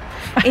quente.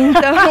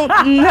 Então,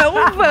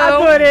 não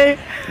vão... Adorei.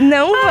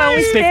 Não vão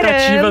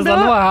Expectativas esperando... lá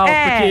no alto.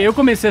 Porque eu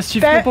comecei a assistir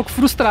e fiquei um pouco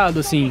frustrado,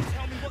 assim.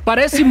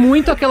 Parece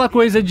muito aquela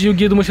coisa de O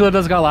Guia do Mochileiro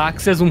das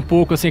Galáxias, um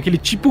pouco, assim, aquele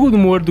tipo de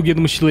humor do Guia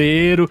do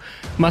Mochileiro,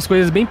 umas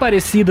coisas bem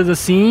parecidas,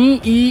 assim,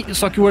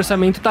 só que o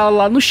orçamento tá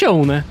lá no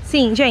chão, né?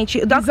 Sim, gente,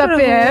 o Doctor Who...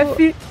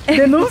 PF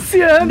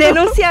denunciando.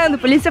 Denunciando,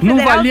 Polícia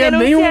Federal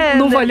denunciando.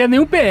 Não valia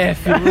nenhum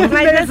PF.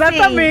 Mas, assim,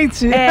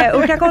 Exatamente.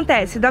 O que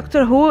acontece?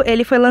 Doctor Who,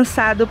 ele foi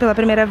lançado pela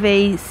primeira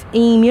vez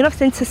em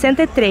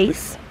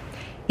 1963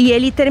 e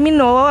ele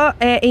terminou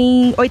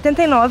em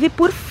 89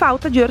 por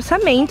falta de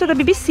orçamento da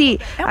BBC.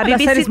 É uma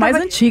das séries mais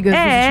antigas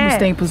dos últimos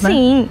tempos, né?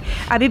 Sim,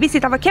 a BBC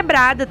estava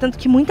quebrada, tanto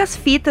que muitas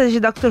fitas de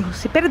Doctor Who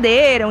se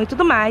perderam e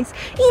tudo mais.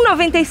 Em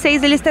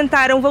 96 eles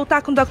tentaram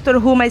voltar com Doctor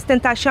Who, mas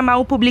tentar chamar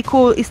o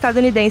público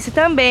estadunidense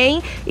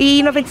também.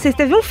 E em 96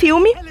 teve um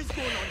filme.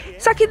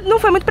 Só que não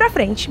foi muito pra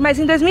frente, mas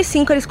em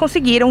 2005 eles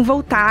conseguiram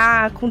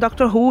voltar com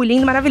Doctor Who,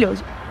 lindo,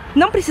 maravilhoso.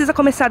 Não precisa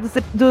começar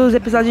dos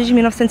episódios de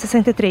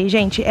 1963,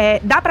 gente.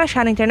 Dá pra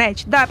achar na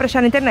internet? Dá pra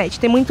achar na internet.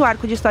 Tem muito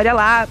arco de história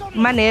lá,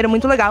 maneiro,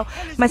 muito legal.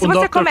 Mas se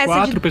você começa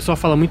 4, o pessoal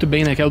fala muito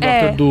bem, né? Que é o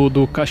Doctor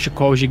do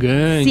cachecol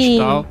gigante e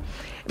tal.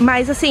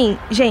 Mas assim,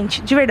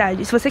 gente, de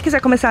verdade, se você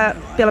quiser começar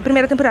pela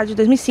primeira temporada de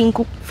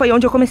 2005, foi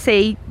onde eu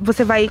comecei,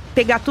 você vai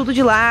pegar tudo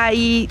de lá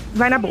e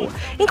vai na boa.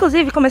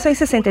 Inclusive, começou em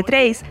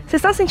 63, vocês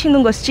estão sentindo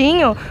um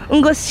gostinho?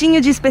 Um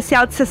gostinho de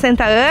especial de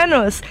 60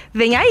 anos?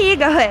 Vem aí,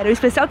 galera, o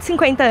especial de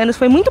 50 anos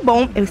foi muito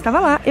bom, eu estava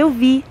lá, eu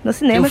vi no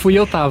cinema.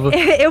 Eu tava.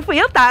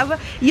 eu tava,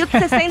 e o de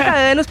 60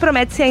 anos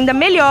promete ser ainda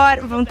melhor,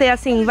 vão ter,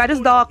 assim, vários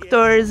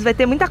Doctors, vai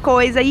ter muita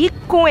coisa, e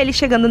com ele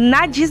chegando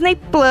na Disney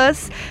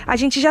Plus, a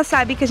gente já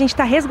sabe que a gente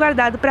tá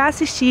resguardado pra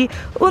assistir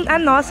a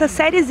nossa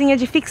sériezinha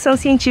de ficção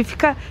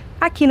científica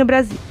aqui no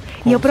Brasil.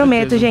 E eu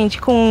prometo, gente,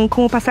 com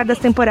o passar das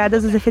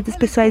temporadas, os efeitos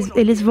especiais,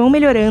 eles vão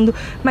melhorando,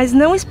 mas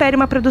não espere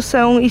uma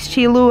produção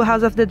estilo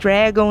House of the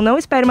Dragon, não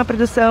espere uma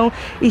produção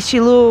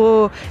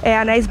estilo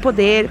Anéis do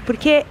Poder,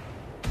 porque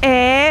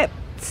é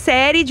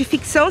série de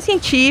ficção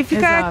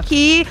científica. Exato.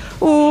 Que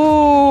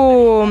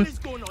o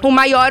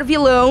maior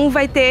vilão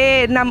vai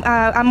ter,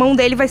 a mão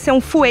dele vai ser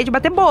um fouet de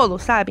bater bolo,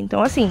 sabe?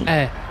 Então, assim...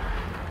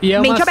 E é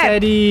uma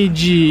série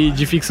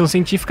de ficção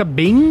científica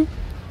bem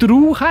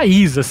true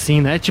raiz,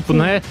 assim, né? Tipo,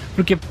 não é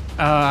porque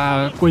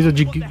a coisa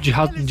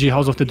de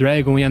House of the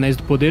Dragon e Anéis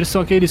do Poder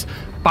são aqueles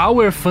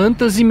power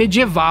fantasy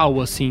medieval,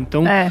 assim.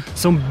 Então,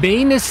 são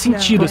bem nesse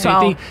sentido,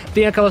 assim.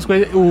 Tem aquelas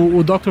coisas...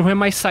 O Doctor Who é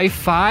mais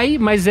sci-fi,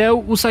 mas é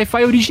o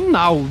sci-fi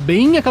original.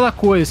 Bem aquela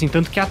coisa, assim.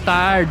 Tanto que a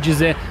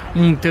Tardes é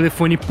um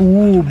telefone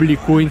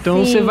público.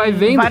 Então, você vai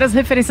vendo... Várias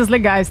referências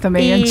legais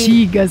também,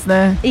 antigas,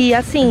 né? E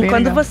assim,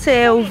 quando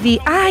você ouvir...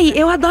 Ai,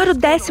 eu adoro o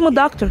 10º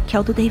Doctor, que é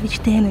o do David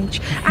Tennant.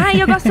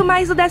 Ai, eu gosto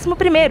mais do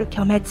 11º, que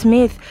é o Matt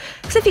Smith.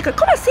 Você fica,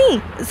 como assim?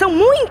 São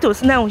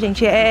muitos? Não,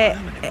 gente,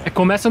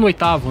 começa no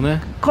 8º,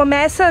 né?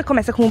 Começa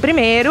com o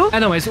primeiro.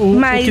 Não, mas o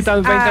que vai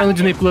entrar no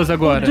Disney Plus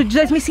agora. De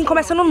 2005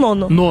 começa no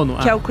 9º.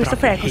 Que é o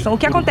Christopher Eccleston. O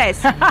que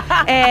acontece?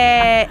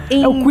 É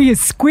o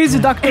quiz de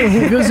Doctor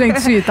Who, viu,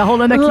 gente? Tá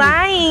rolando aqui.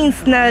 Lá em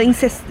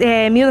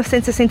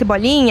 1960 e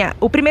bolinha,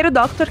 o primeiro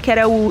Doctor, que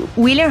era o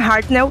William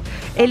Hartnell,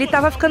 ele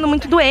tava ficando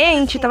muito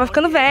doente, tava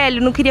ficando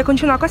velho, não queria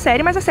continuar com a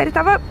série, mas a série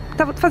tava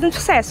fazendo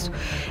sucesso.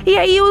 E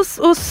aí os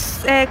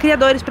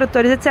criadores,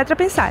 produtores, etc.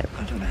 pensaram: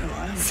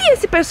 se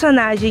esse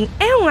personagem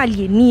é um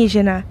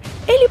alienígena,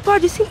 ele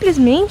pode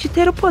simplesmente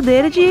ter o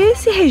poder de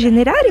se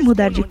regenerar e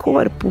mudar de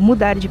corpo,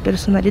 mudar de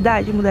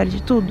personalidade, mudar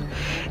de tudo.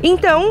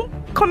 Então,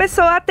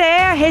 começou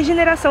até a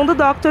regeneração do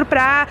Doctor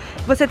pra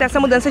você ter essa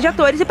mudança de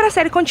atores e pra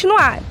série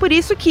continuar. Por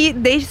isso que,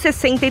 desde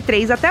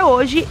 63 até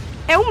hoje,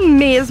 é o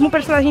mesmo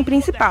personagem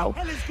principal.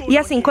 E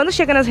assim, quando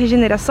chega nas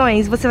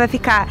regenerações, você vai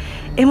ficar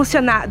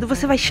emocionado,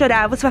 você vai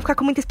chorar, você vai ficar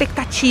com muita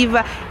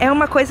expectativa. É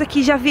uma coisa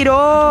que já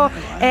virou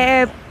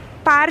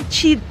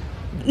parte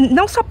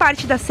não só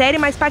parte da série,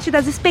 mas parte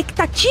das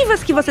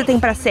expectativas que você tem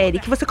pra série.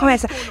 Que você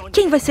começa,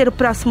 quem vai ser o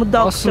próximo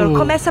Doctor?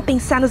 Começa a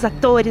pensar nos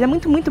atores, é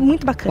muito, muito,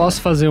 muito bacana.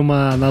 Posso fazer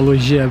uma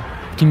analogia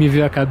que me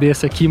veio à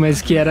cabeça aqui,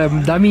 mas que era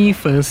da minha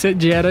infância,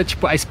 era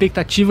tipo a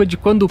expectativa de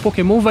quando o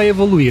Pokémon vai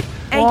evoluir.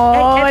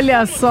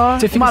 Olha só,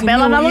 Você fica uma assim,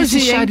 bela não, analogia.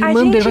 esse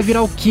Charmander vai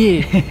virar o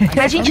quê?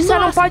 A gente só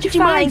não pode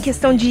falar em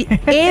questão de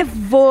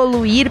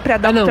evoluir pra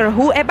Doctor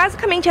Who. É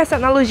basicamente essa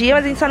analogia,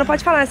 mas a gente só não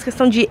pode falar nessa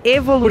questão de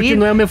evoluir. Porque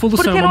não é uma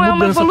evolução, porque é não uma é uma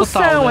mudança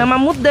evolução, total, né? é uma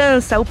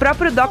mudança. O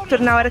próprio Doctor,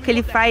 na hora que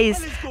ele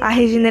faz a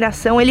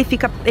regeneração, ele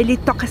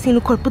toca assim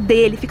no corpo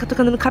dele, fica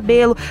tocando no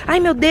cabelo. Ai,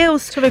 meu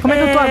Deus. Deixa eu ver como é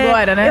que eu tô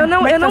agora, né? Eu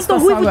não tô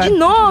ruivo de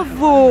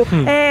novo.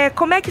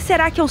 Como é que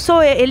será que eu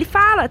sou? Ele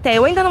fala até,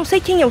 eu ainda não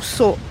sei quem eu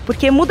sou.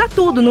 Porque muda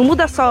tudo, não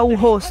muda só o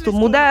rosto.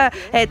 Muda,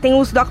 tem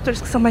os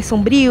Doctors que são mais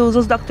sombrios,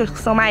 os Doctors que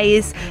são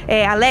mais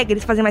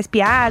alegres, fazem mais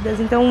piadas.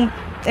 Então,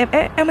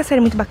 é uma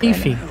série muito bacana.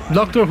 Enfim,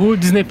 Doctor Who,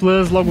 Disney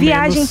Plus, logo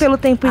Viagem menos. pelo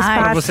tempo e espaço.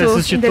 Pra você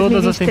assistir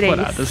todas as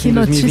temporadas Que em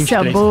 2023.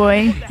 notícia boa,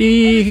 hein?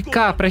 E,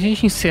 cá, pra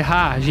gente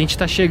encerrar, a gente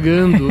tá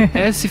chegando,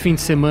 esse fim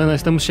de semana,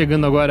 estamos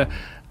chegando agora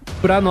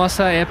pra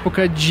nossa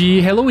época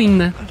de Halloween,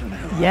 né?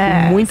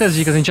 Yes. Muitas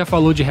dicas, a gente já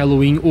falou de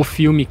Halloween, o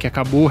filme que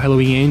acabou,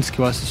 Halloween Ends, que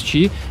eu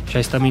assisti,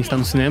 também está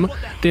no cinema.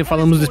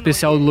 Falamos do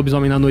especial do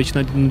Lobisomem na Noite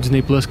no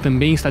Disney Plus, que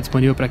também está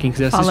disponível para quem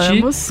quiser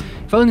assistir.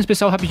 Falando em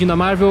especial rapidinho da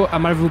Marvel, a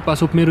Marvel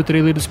passou o primeiro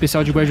trailer do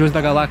especial de Guardiões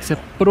da Galáxia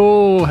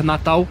pro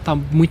Natal, tá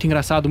muito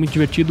engraçado, muito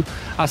divertido.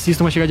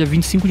 Assistam, vai chegar dia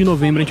 25 de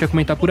novembro, a gente vai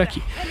comentar por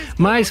aqui.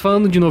 Mas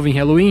falando de novo em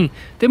Halloween,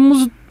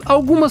 temos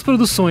algumas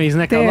produções,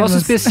 né, cara? Nosso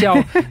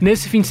especial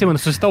nesse fim de semana,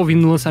 se você está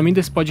ouvindo no lançamento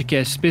desse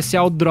podcast,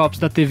 especial Drops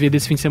da TV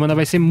desse fim de semana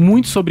vai ser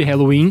muito sobre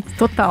Halloween.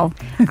 Total.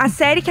 A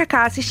série que a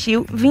Ká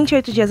assistiu,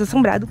 28 Dias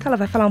Assombrado, que ela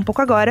vai falar um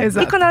pouco agora.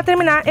 Exato. E quando ela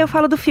terminar, eu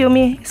falo do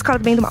filme Escola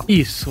do Bem e do Mal.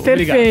 Isso,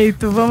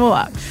 Perfeito, obrigado. vamos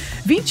lá.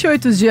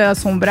 28 Dias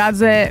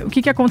Assombrados o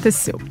que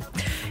aconteceu?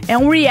 É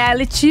um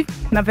reality,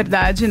 na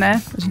verdade,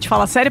 né? A gente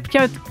fala sério porque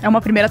é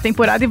uma primeira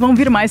temporada e vão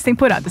vir mais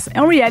temporadas.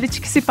 É um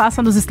reality que se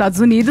passa nos Estados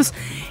Unidos,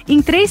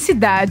 em 3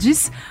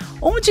 cidades,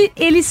 onde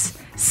eles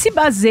se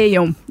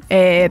baseiam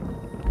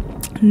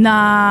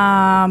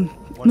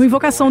no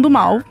Invocação do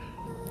Mal,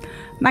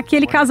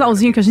 naquele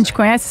casalzinho que a gente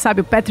conhece,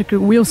 sabe? O Patrick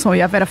Wilson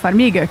e a Vera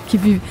Farmiga,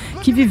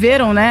 que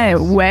viveram, né?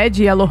 O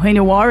Ed e a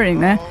Lorraine Warren,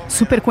 né?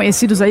 Super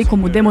conhecidos aí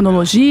como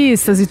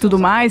demonologistas e tudo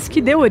mais,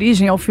 que deu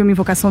origem ao filme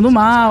Invocação do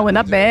Mal,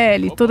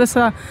 Annabelle, tudo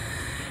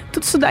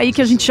isso daí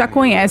que a gente já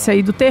conhece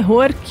aí do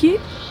terror, que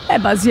é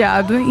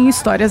baseado em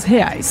histórias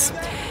reais.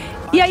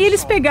 E aí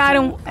eles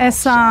pegaram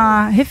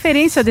essa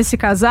referência desse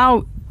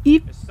casal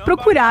e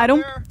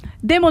procuraram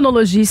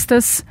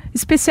demonologistas,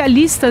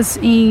 especialistas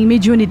em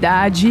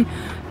mediunidade,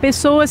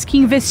 pessoas que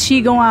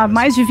investigam há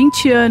mais de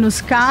 20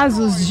 anos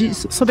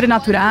casos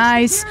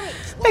sobrenaturais.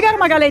 Pegaram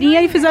uma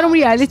galerinha e fizeram um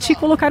reality e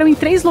colocaram em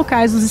 3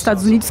 locais dos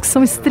Estados Unidos que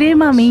são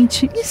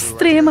extremamente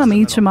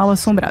mal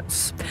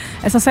assombrados.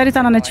 Essa série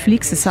tá na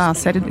Netflix,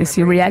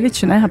 esse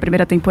reality, né? A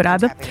primeira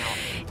temporada.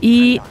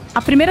 E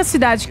a primeira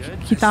cidade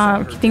que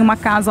tem uma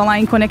casa lá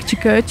em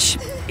Connecticut,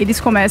 eles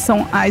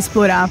começam a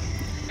explorar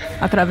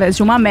através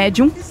de uma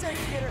médium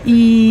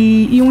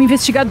e um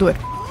investigador.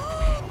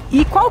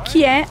 E qual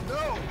que é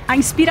a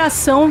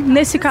inspiração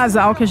nesse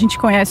casal que a gente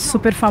conhece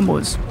super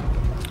famoso,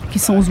 que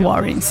são os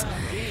Warrens?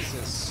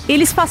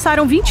 Eles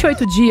passaram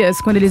 28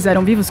 dias, quando eles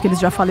eram vivos, que eles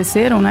já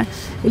faleceram, né?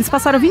 Eles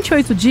passaram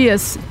 28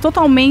 dias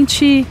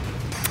totalmente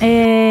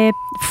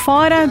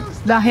fora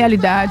da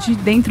realidade,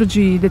 dentro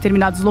de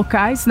determinados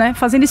locais, né?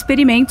 Fazendo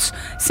experimentos,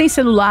 sem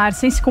celular,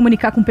 sem se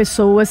comunicar com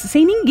pessoas,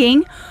 sem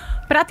ninguém,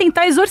 para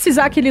tentar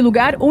exorcizar aquele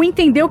lugar ou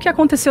entender o que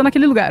aconteceu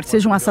naquele lugar.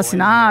 Seja um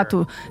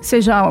assassinato,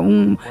 seja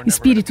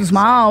espíritos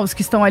maus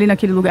que estão ali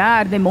naquele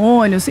lugar,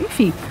 demônios,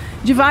 enfim,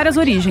 de várias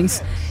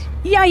origens.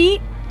 E aí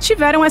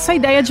tiveram essa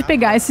ideia de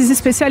pegar esses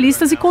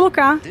especialistas e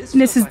colocar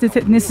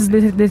nesses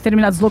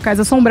determinados locais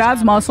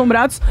assombrados, mal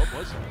assombrados,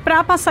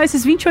 para passar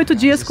esses 28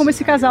 dias como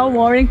esse casal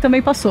Warren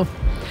também passou.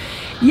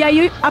 E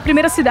aí a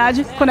primeira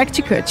cidade,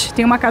 Connecticut,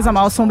 tem uma casa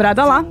mal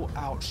assombrada lá.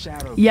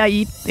 E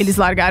aí eles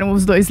largaram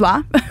os dois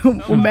lá,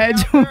 o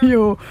médium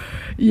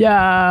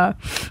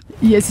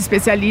e esse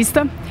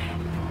especialista.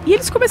 E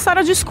eles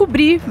começaram a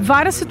descobrir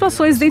várias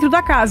situações dentro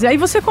da casa. E aí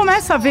você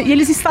começa a ver, e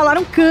eles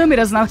instalaram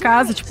câmeras na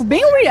casa, tipo,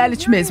 bem um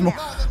reality mesmo.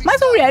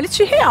 Mas um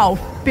reality real,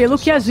 pelo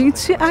que a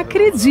gente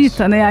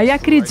acredita, né? Aí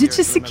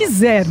acredite se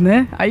quiser,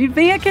 né? Aí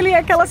vem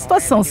aquela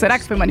situação, será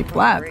que foi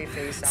manipulado?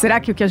 Será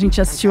que o que a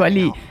gente assistiu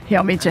ali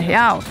realmente é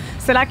real?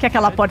 Será que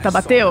aquela porta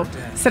bateu?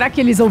 Será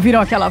que eles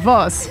ouviram aquela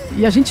voz?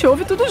 E a gente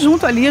ouve tudo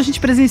junto ali, a gente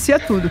presencia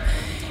tudo.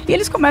 E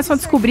eles começam a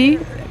descobrir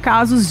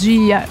casos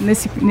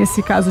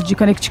nesse caso de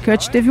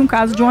Connecticut, teve um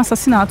caso de um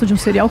assassinato de um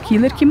serial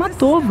killer que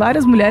matou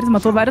várias mulheres,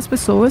 matou várias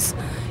pessoas,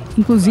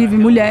 inclusive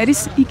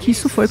mulheres, e que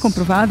isso foi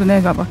comprovado,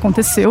 né?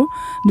 Aconteceu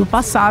no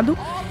passado.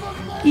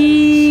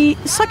 E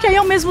só que aí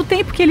ao mesmo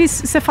tempo que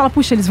você fala,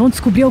 puxa, eles vão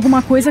descobrir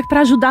alguma coisa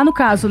para ajudar no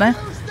caso, né?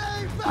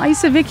 Aí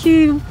você vê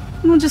que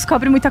não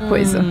descobre muita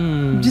coisa.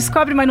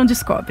 Descobre, mas não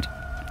descobre,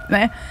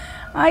 né?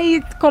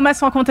 Aí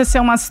começam a acontecer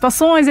umas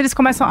situações,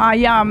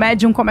 aí a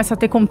médium começa a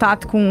ter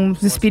contato com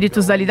os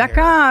espíritos dali da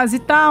casa e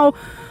tal.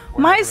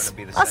 Mas,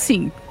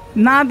 assim,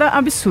 nada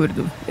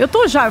absurdo. Eu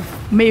tô já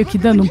meio que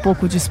dando um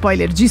pouco de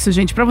spoiler disso,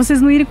 gente, pra vocês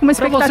não irem com uma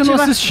expectativa... Pra você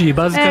não assistir,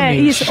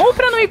 basicamente. Isso. Ou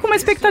pra não ir com uma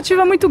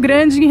expectativa muito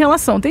grande em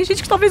relação. Tem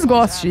gente que talvez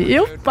goste.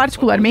 Eu,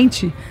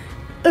 particularmente,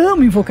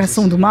 amo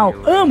Invocação do Mal,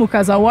 amo o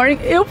casal Warren.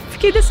 Eu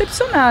fiquei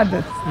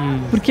decepcionada.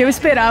 Porque eu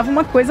esperava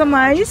uma coisa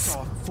mais...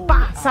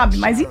 sabe?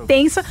 Mais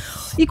intensa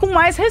e com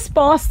mais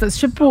respostas.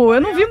 Tipo, eu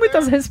não vi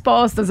muitas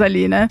respostas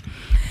ali, né?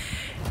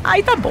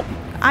 Aí tá bom.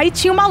 Aí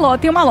tem uma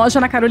loja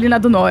na Carolina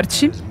do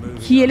Norte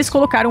que eles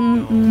colocaram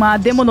uma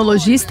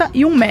demonologista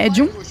e um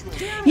médium.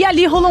 E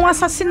ali rolou um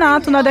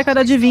assassinato na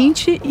década de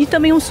 20 e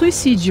também um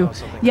suicídio.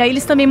 E aí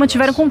eles também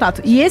mantiveram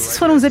contato. E esses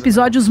foram os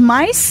episódios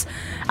mais,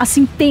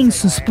 assim,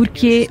 tensos,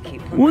 porque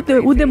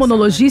o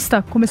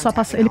demonologista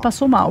ele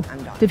passou mal.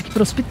 Teve que ir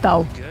pro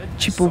hospital.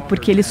 Tipo,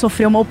 porque ele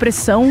sofreu uma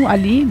opressão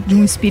ali de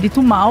um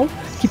espírito mau,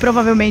 que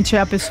provavelmente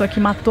é a pessoa que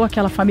matou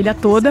aquela família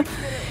toda.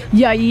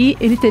 E aí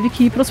ele teve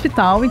que ir pro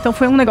hospital, então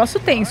foi um negócio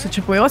tenso.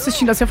 Tipo, eu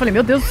assistindo assim, eu falei,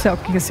 meu Deus do céu,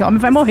 que esse homem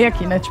vai morrer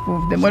aqui, né? Tipo,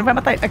 o demônio vai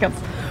matar ele.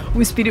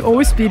 O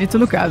espírito,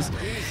 no caso.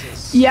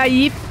 E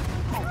aí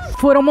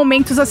foram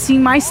momentos assim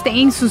mais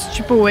tensos,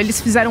 tipo, eles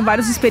fizeram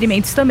vários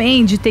experimentos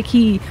também de ter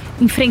que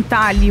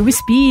enfrentar ali o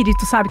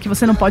espírito, sabe, que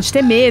você não pode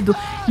ter medo.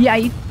 E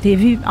aí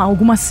teve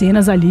algumas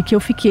cenas ali que eu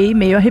fiquei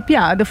meio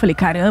arrepiada. Eu falei,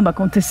 caramba,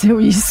 aconteceu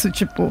isso,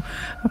 tipo,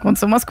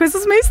 aconteceu umas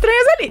coisas meio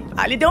estranhas ali.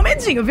 Ali deu um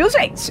medinho, viu,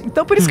 gente?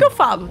 Então por isso que eu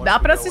falo, dá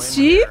pra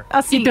assistir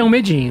assim. E tem um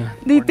medinho.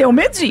 E tem um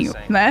medinho,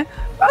 né?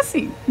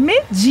 Assim,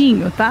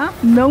 medinho, tá?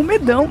 Não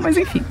medão, mas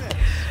enfim.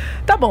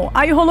 Tá bom,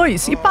 aí rolou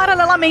isso. E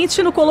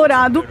paralelamente no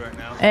Colorado,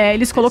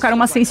 eles colocaram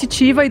uma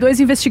sensitiva e 2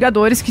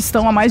 investigadores que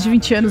estão há mais de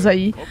 20 anos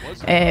aí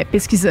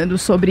pesquisando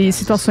sobre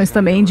situações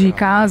também de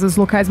casas,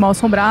 locais mal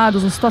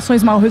assombrados, ou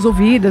situações mal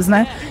resolvidas,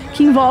 né?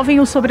 Que envolvem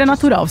o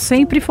sobrenatural,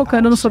 sempre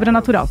focando no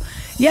sobrenatural.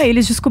 E aí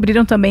eles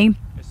descobriram também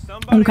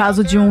um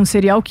caso de um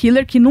serial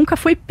killer que nunca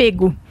foi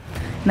pego,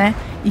 né?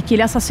 E que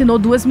ele assassinou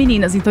 2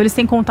 meninas. Então eles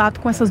têm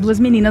contato com essas 2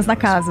 meninas na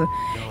casa.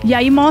 E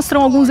aí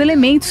mostram alguns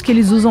elementos que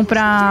eles usam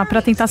pra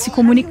tentar se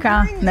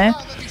comunicar, né?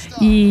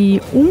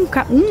 E um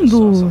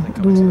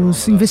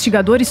dos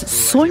investigadores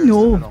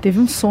teve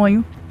um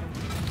sonho,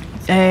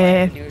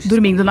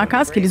 dormindo na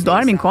casa, que eles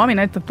dormem, comem,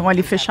 né? Estão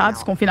ali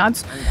fechados,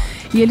 confinados.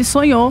 E ele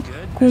sonhou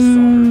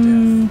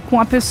com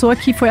a pessoa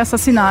que foi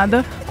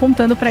assassinada,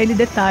 contando pra ele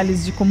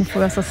detalhes de como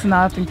foi o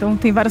assassinato. Então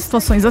tem várias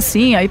situações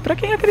assim, aí pra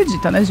quem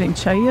acredita, né,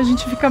 gente? Aí a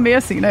gente fica meio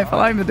assim, né?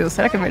 Fala, ai meu Deus,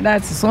 será que é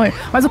verdade esse sonho?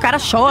 Mas o cara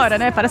chora,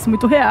 né? Parece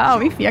muito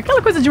real, enfim,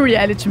 aquela coisa de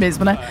reality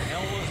mesmo, né?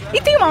 E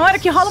tem uma hora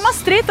que rola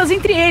umas tretas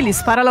entre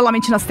eles.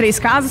 Paralelamente nas 3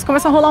 casas,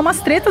 começam a rolar umas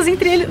tretas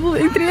entre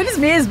eles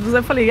mesmos.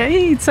 Eu falei,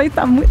 aí, isso aí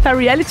tá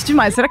reality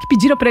demais. Será que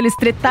pediram pra eles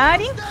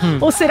tretarem?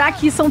 Ou será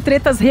que são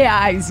tretas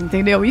reais,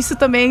 entendeu? Isso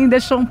também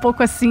deixou um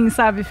pouco assim,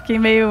 sabe? Fiquei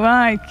meio,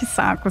 ai, que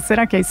saco.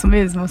 Será que é isso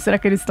mesmo? Será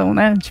que eles estão,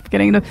 né? Tipo,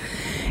 querendo...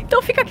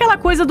 Então fica aquela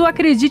coisa do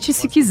acredite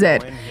se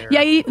quiser. E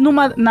aí,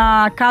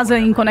 na casa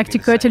em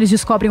Connecticut, eles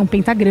descobrem um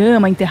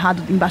pentagrama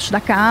enterrado embaixo da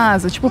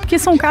casa. Tipo, porque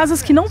são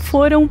casas que não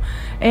foram...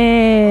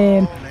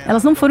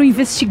 elas não foram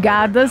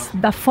investigadas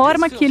da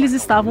forma que eles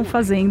estavam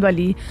fazendo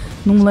ali,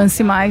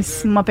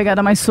 numa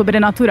pegada mais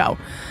sobrenatural.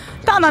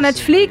 Tá na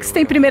Netflix,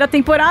 tem primeira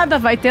temporada,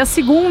 vai ter a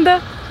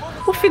segunda.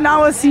 O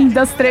final, assim,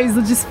 das 3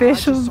 do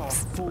desfecho,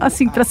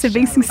 assim, pra ser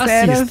bem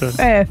sincera...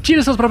 Assista.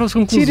 Tire suas próprias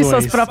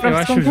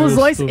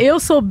conclusões. Eu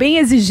sou bem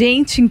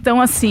exigente, então,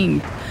 assim,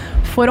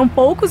 foram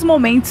poucos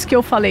momentos que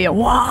eu falei,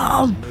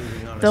 uau!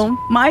 Então,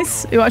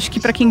 mas eu acho que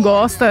pra quem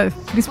gosta,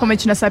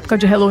 principalmente nessa época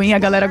de Halloween, a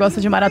galera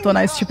gosta de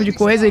maratonar esse tipo de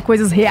coisa e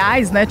coisas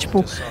reais, né?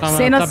 Tipo,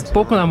 cenas... Tá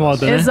pouco na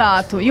moda, né?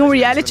 Exato. E um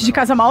reality de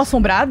casa mal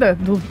assombrada,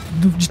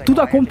 de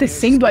tudo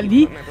acontecendo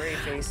ali,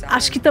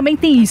 acho que também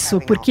tem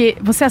isso. Porque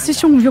você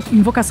assiste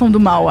Invocação do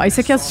Mal, aí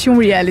você quer assistir um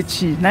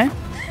reality, né?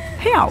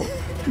 Real.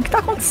 O que tá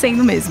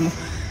acontecendo mesmo.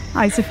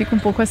 Aí você fica um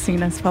pouco assim,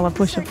 né? Você fala,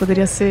 poxa,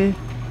 poderia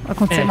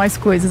acontecer mais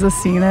coisas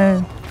assim,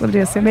 né?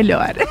 Poderia ser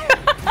melhor.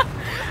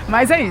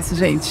 Mas é isso,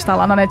 gente. Tá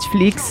lá na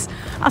Netflix.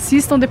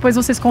 Assistam, depois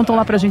vocês contam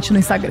lá pra gente no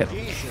Instagram.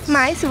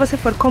 Mas se você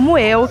for como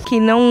eu, que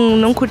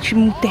não curte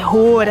um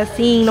terror,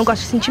 assim, não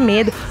gosta de sentir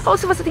medo, ou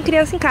se você tem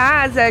criança em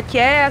casa,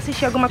 quer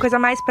assistir alguma coisa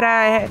mais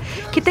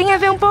que tenha a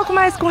ver um pouco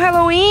mais com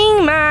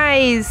Halloween,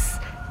 mas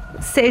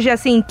seja,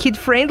 assim,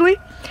 kid-friendly,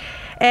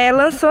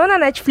 lançou na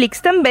Netflix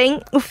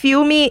também o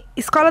filme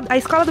A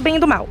Escola do Bem e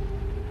do Mal.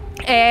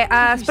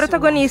 As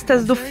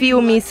protagonistas do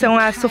filme são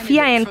a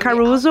Sophia Ann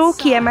Caruso,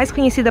 que é mais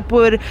conhecida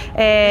por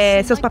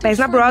seus papéis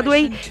na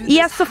Broadway,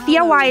 e a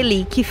Sophia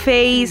Wiley, que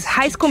fez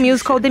High School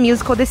Musical, The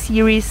Musical, The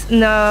Series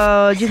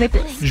na Disney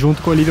Plus.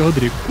 Junto com a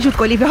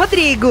Olivia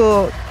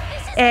Rodrigo.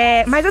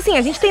 Mas assim,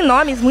 a gente tem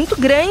nomes muito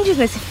grandes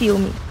nesse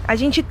filme. A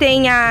gente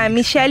tem a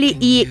Michelle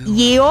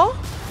Yeoh,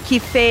 que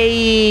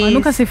fez... Eu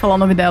nunca sei falar o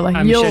nome dela.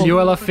 A Michelle Yeoh,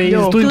 ela fez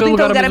Tudo em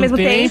Todo Lugar ao mesmo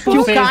tempo. Que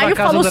o Caio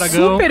falou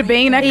super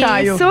bem, né,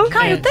 Caio? Isso.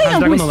 Caio, tem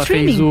algum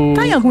streaming?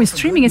 Tá em algum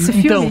streaming esse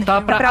filme? Então, tá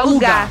pra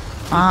alugar.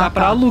 Tá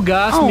pra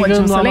alugar, se não me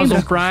engano, no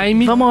Amazon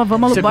Prime. Vamos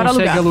Você bora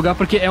consegue alugar. alugar,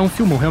 porque é um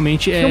filmão,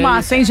 realmente.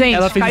 Filmaço, hein, gente?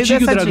 Ela fez Caiu o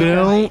Tigre e o dessa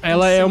Dragão,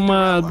 ela é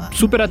uma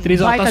super atriz,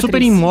 ela Baita tá super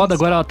atriz. em moda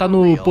agora, ela tá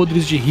no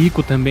Podres de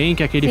Rico também,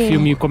 que é aquele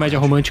filme comédia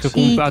romântica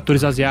com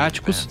atores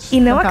asiáticos. E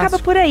não Fantástico.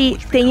 acaba por aí.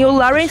 Tem o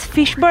Lawrence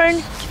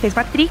Fishburne, que fez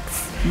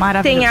Matrix.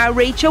 Maravilhoso. Tem a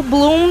Rachel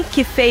Bloom,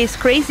 que fez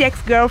Crazy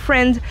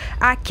Ex-Girlfriend.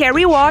 A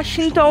Kerry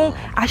Washington.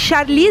 A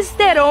Charlize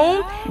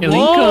Theron.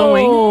 Elencão,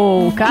 hein?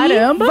 Oh,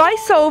 caramba! E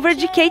voice-over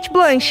de Cate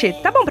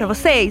Blanchett. Tá bom pra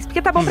vocês?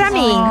 Porque tá bom pra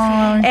mim.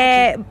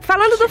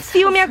 Falando do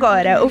filme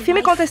agora. O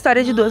filme conta a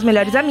história de duas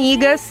melhores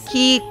amigas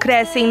que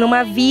crescem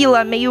numa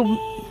vila meio...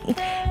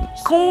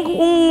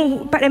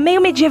 é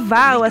meio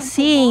medieval,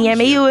 assim, é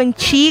meio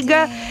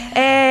antiga,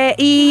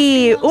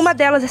 e uma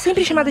delas é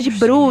sempre chamada de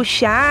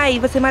bruxa. Ai,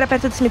 você mora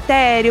perto do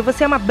cemitério,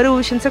 você é uma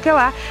bruxa, não sei o que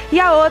lá. E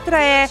a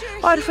outra é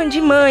órfã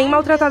de mãe,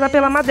 maltratada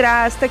pela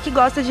madrasta, que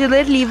gosta de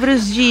ler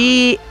livros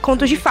de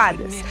contos de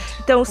fadas.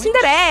 Então,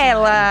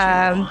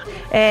 Cinderela,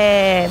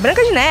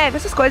 Branca de Neve,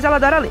 essas coisas ela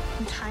adora ler.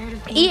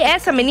 E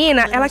essa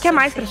menina, ela quer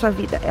mais pra sua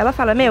vida. Ela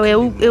fala,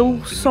 eu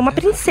sou uma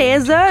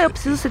princesa, eu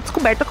preciso ser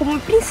descoberta como uma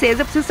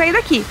princesa, eu preciso sair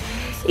daqui.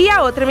 E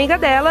a outra amiga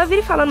dela vira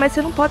e fala, mas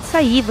você não pode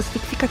sair, você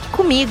tem que ficar aqui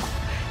comigo.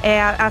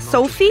 É a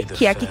Sophie,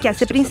 que é a que quer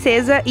ser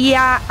princesa, e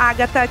a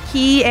Agatha,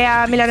 que é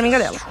a melhor amiga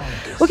dela.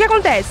 O que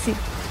acontece?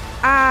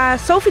 A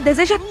Sophie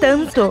deseja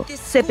tanto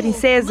ser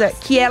princesa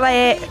que ela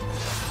é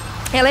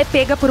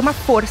pega por uma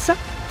força.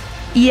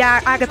 E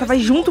a Agatha vai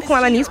junto com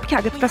ela nisso, porque a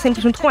Agatha tá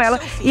sempre junto com ela.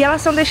 E elas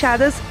são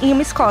deixadas em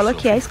uma escola,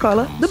 que é a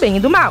escola do bem e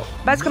do mal.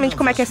 Basicamente,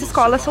 como é que é essa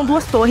escola? São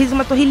duas torres,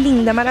 uma torre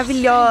linda,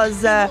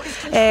 maravilhosa,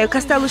 o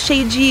castelo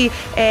cheio de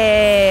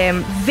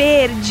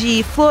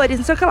verde, flores,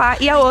 não sei o que lá.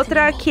 E a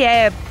outra que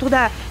é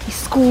toda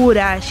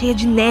escura, cheia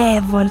de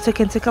névoa, não sei o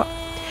que lá.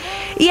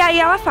 E aí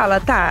ela fala,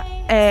 tá,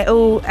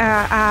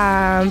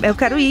 eu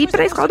quero ir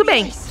pra escola do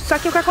bem. Só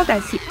que o que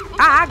acontece?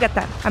 A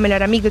Agatha, a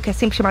melhor amiga, que é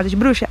sempre chamada de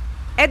bruxa,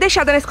 é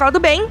deixada na escola do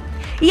bem.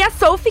 E a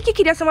Sophie, que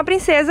queria ser uma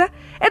princesa,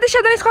 é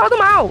deixada na escola do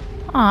mal.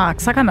 Ah,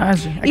 que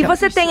sacanagem. E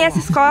você tem essa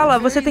escola,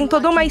 você tem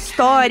toda uma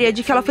história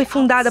de que ela foi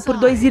fundada por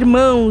dois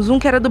irmãos, um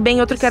que era do bem e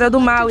outro que era do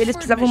mal, e eles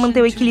precisavam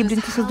manter o equilíbrio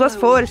entre essas duas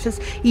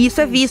forças, e isso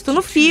é visto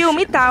no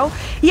filme e tal.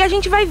 E a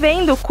gente vai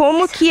vendo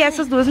como que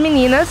essas duas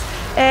meninas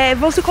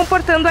vão se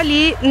comportando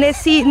ali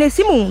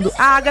nesse mundo.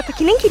 A Agatha,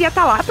 que nem queria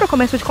estar lá para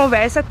começo de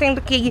conversa, tendo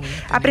que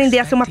aprender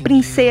a ser uma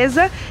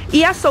princesa,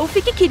 e a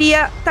Sophie, que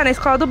queria estar na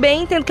escola do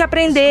bem, tendo que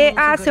aprender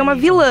a ser uma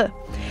vilã.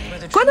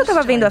 Quando eu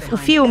tava vendo o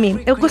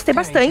filme, eu gostei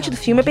bastante do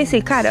filme. Eu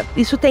pensei, cara,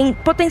 isso tem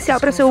potencial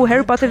pra ser o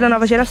Harry Potter da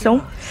nova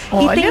geração.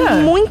 Olha. E tem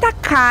muita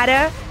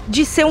cara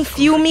de ser um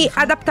filme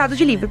adaptado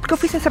de livro. Porque eu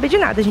fui sem saber de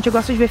nada, gente. Eu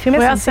gosto de ver filme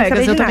Foi assim, às sem cegas,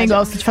 saber de eu nada. também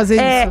gosto de fazer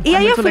isso. E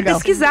aí eu muito fui legal.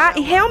 pesquisar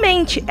e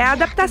realmente é a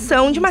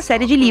adaptação de uma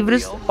série de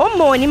livros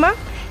homônima,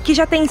 que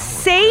já tem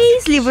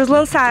 6 livros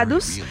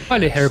lançados.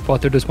 Olha, Harry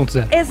Potter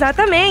 2.0.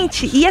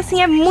 Exatamente. E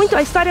assim,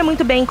 a história é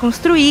muito bem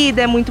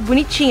construída, é muito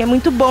bonitinha, é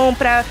muito bom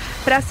pra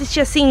assistir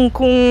assim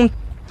com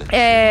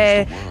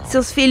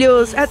seus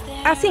filhos,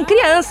 assim,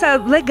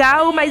 criança,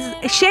 legal, mas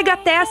chega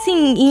até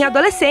assim em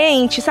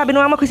adolescente, sabe?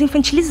 Não é uma coisa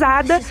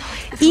infantilizada.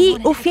 E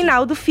o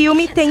final do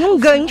filme tem um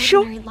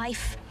gancho.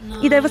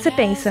 E daí você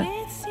pensa,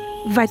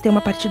 vai ter uma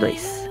parte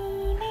 2.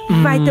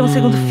 Vai ter um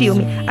segundo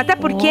filme. Até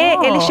porque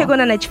ele chegou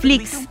na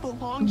Netflix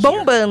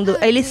bombando.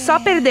 Ele só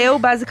perdeu,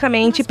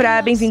 basicamente, pra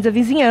Bem-vindos à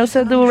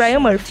Vizinhança, do Ryan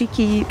Murphy,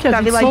 que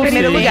tava lá em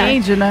primeiro lugar.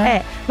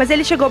 Né? Mas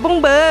ele chegou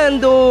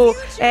bombando,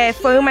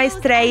 foi uma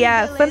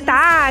estreia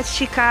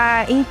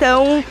fantástica,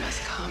 então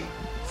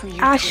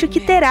acho que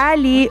terá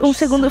ali um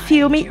segundo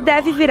filme,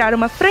 deve virar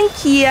uma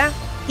franquia.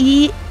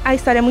 E a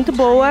história é muito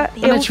boa.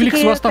 A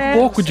Netflix gosta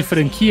pouco de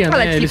franquia, né?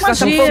 Netflix Eles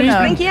gosta um pouco de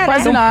franquia,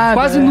 quase né? nada.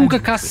 quase nunca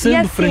caçando E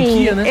assim,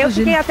 franquia, né? eu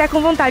fiquei até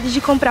com vontade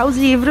de comprar os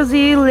livros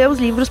e ler os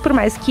livros, por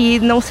mais que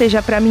não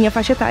seja pra minha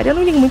faixa etária. Eu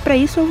não ligo muito pra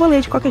isso, eu vou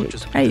ler de qualquer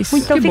jeito. É isso.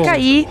 Então Que fica bom.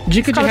 aí.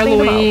 Dica de Escola Bem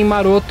do Mal. Halloween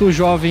maroto,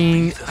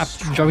 jovem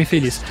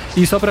feliz.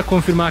 E só pra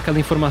confirmar aquela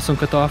informação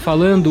que eu tava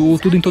falando, o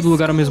Tudo em Todo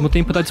Lugar ao Mesmo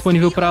Tempo tá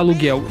disponível pra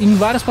aluguel em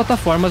várias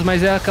plataformas,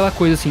 mas é aquela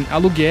coisa assim,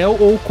 aluguel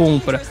ou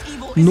compra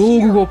no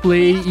Google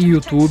Play e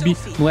YouTube,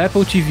 no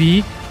Apple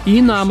TV e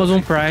na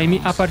Amazon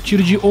Prime a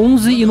partir de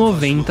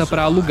R$11,90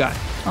 pra alugar.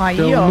 Aí,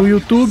 Então, ó. no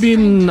YouTube,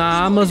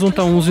 na Amazon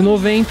tá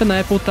R$11,90, na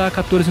Apple tá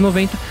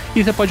R$14,90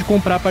 e você pode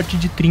comprar a partir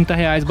de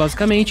R$30,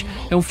 basicamente.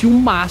 É um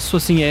filmaço,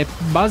 assim, é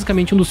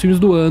basicamente um dos filmes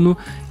do ano,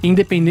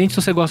 independente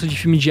se você gosta de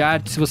filme de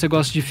arte, se você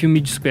gosta de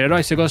filme de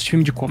super-herói, se você gosta de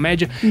filme de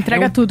comédia.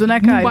 Entrega é tudo, né,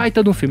 Um Caio?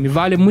 baita de um filme,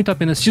 vale muito a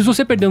pena assistir. Se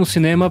você perdeu no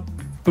cinema,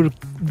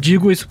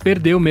 digo isso,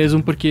 perdeu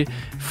mesmo, porque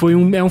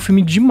é um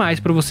filme demais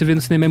pra você ver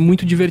no cinema, é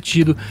muito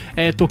divertido,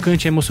 é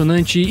tocante, é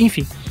emocionante,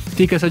 enfim.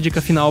 Fica essa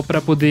dica final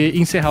pra poder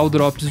encerrar o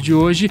Drops de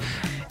hoje.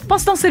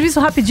 Posso dar um serviço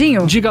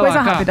rapidinho? Diga Coisa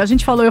lá, Ká. rápida.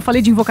 Eu falei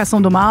de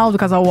Invocação do Mal, do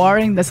casal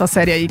Warren, dessa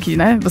série aí que,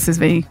 né, vocês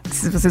veem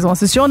se vocês vão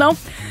assistir ou não.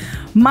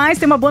 Mas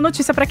tem uma boa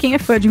notícia pra quem é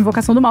fã de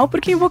Invocação do Mal,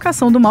 porque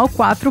Invocação do Mal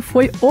 4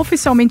 foi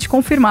oficialmente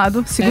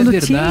confirmado, segundo É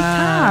Tim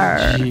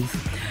verdade.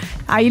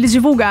 Carr. Aí eles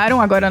divulgaram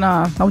agora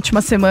na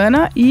última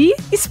semana e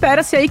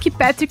espera-se aí que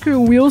Patrick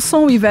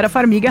Wilson e Vera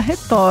Farmiga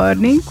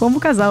retornem como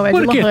casal Ed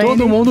Porque Lorraine.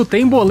 todo mundo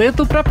tem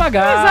boleto pra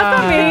pagar.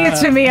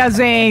 Exatamente, minha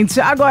gente.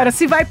 Agora,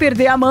 se vai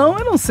perder a mão,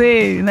 eu não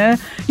sei, né?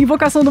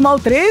 Invocação do Mal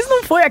 3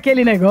 não foi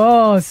aquele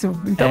negócio.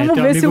 Então vamos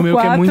tem um ver se amigo o meu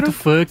 4... que é muito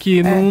fã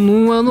que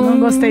não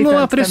gostei tanto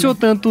apreciou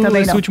também. tanto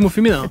Também esse não. último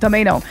filme, não. Eu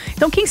também não.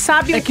 Então quem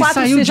sabe É o que 4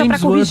 saiu seja pra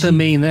James Wan corrigir.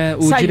 também, né?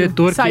 O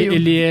diretor, que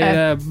ele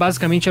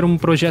basicamente era um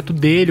projeto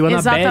dele, o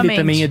Annabelle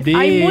também é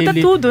dele. Aí muda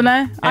tudo,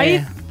 né? É.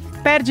 Aí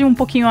perde um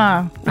pouquinho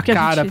a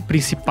cara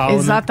principal,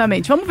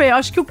 Exatamente. Vamos ver. Eu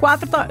acho que o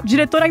 4 tá...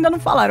 Diretor ainda não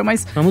falaram,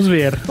 mas... Vamos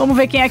ver. Vamos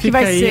ver quem é que Fica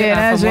vai aí ser, a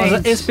né, famosa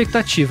gente?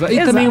 expectativa. E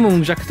Exato.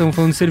 também, já que estamos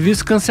falando de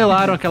serviço,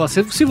 cancelaram aquela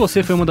série. Se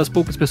você foi uma das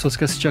poucas pessoas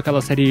que assistiu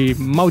aquela série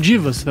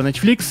Maldivas, da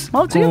Netflix,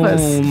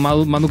 Maldivas. com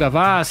Manu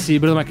Gavassi e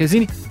Bruna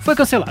Marquezine, foi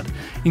cancelada.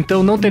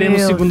 Então não teremos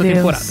Meu segunda Deus.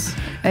 temporada.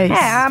 É isso.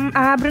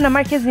 A Bruna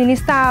Marquezine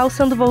está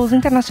alçando voos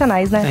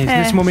internacionais, né?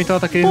 Nesse momento ela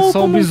tá querendo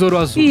só o Besouro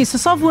Azul. Isso,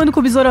 só voando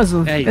com o Besouro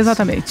Azul. É isso.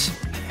 Exatamente.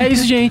 É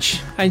isso,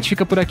 gente. A gente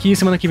fica por aqui.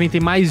 Semana que vem tem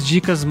mais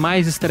dicas,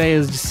 mais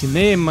estreias de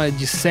cinema,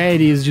 de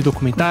séries, de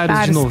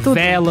documentários, de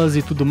novelas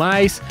e tudo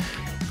mais.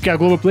 Porque a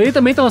Globoplay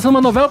também tá lançando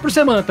uma novela por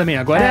semana também.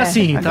 Agora é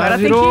assim, agora tá?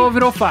 tem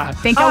Virou fato.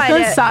 Tem que Olha,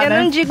 alcançar, eu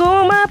né? não digo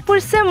uma por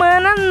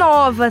semana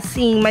nova,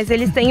 assim, mas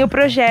eles têm o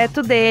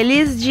projeto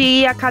deles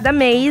de a cada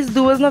mês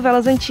 2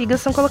 novelas antigas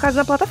são colocadas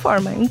na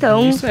plataforma.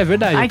 Então, Isso é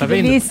verdade, Ai, tá que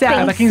vendo? delícia. A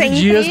cada Tem 15 sempre-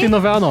 dias tem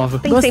novela nova.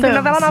 tem sempre Gostamos.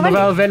 novela nova ali.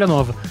 Novela velha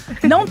nova.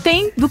 Não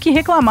tem do que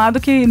reclamar do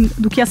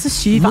que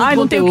assistir. Muito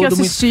Não tem o que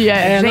conteúdo, assistir.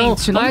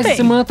 Gente, não mas tem. a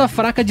semana tá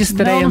fraca de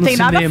estreia Não no tem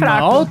nada cinema.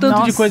 fraco. Olha o tanto de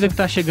Nossa. coisa que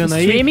tá chegando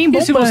aí. Streaming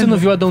E se bombando. você não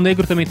viu Adão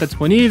Negro, também tá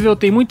disponível.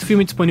 Tem muito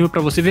filme disponível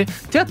pra você ver.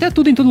 Tem até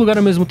tudo em todo lugar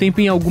ao mesmo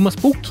tempo em algumas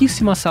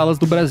pouquíssimas salas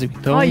do Brasil.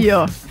 Então, Aí,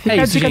 ó. Fica é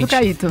a isso, dica do gente.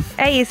 Caíto.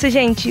 é isso,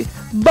 gente.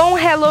 Bom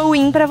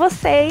Halloween pra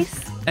vocês.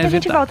 É a gente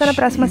verdade. volta na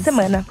próxima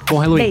semana. Bom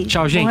Halloween. Beijo.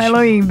 Tchau, gente. Bom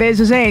Halloween.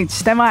 Beijo, gente.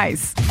 Até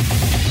mais.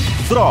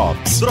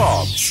 Drops,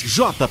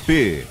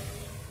 JP.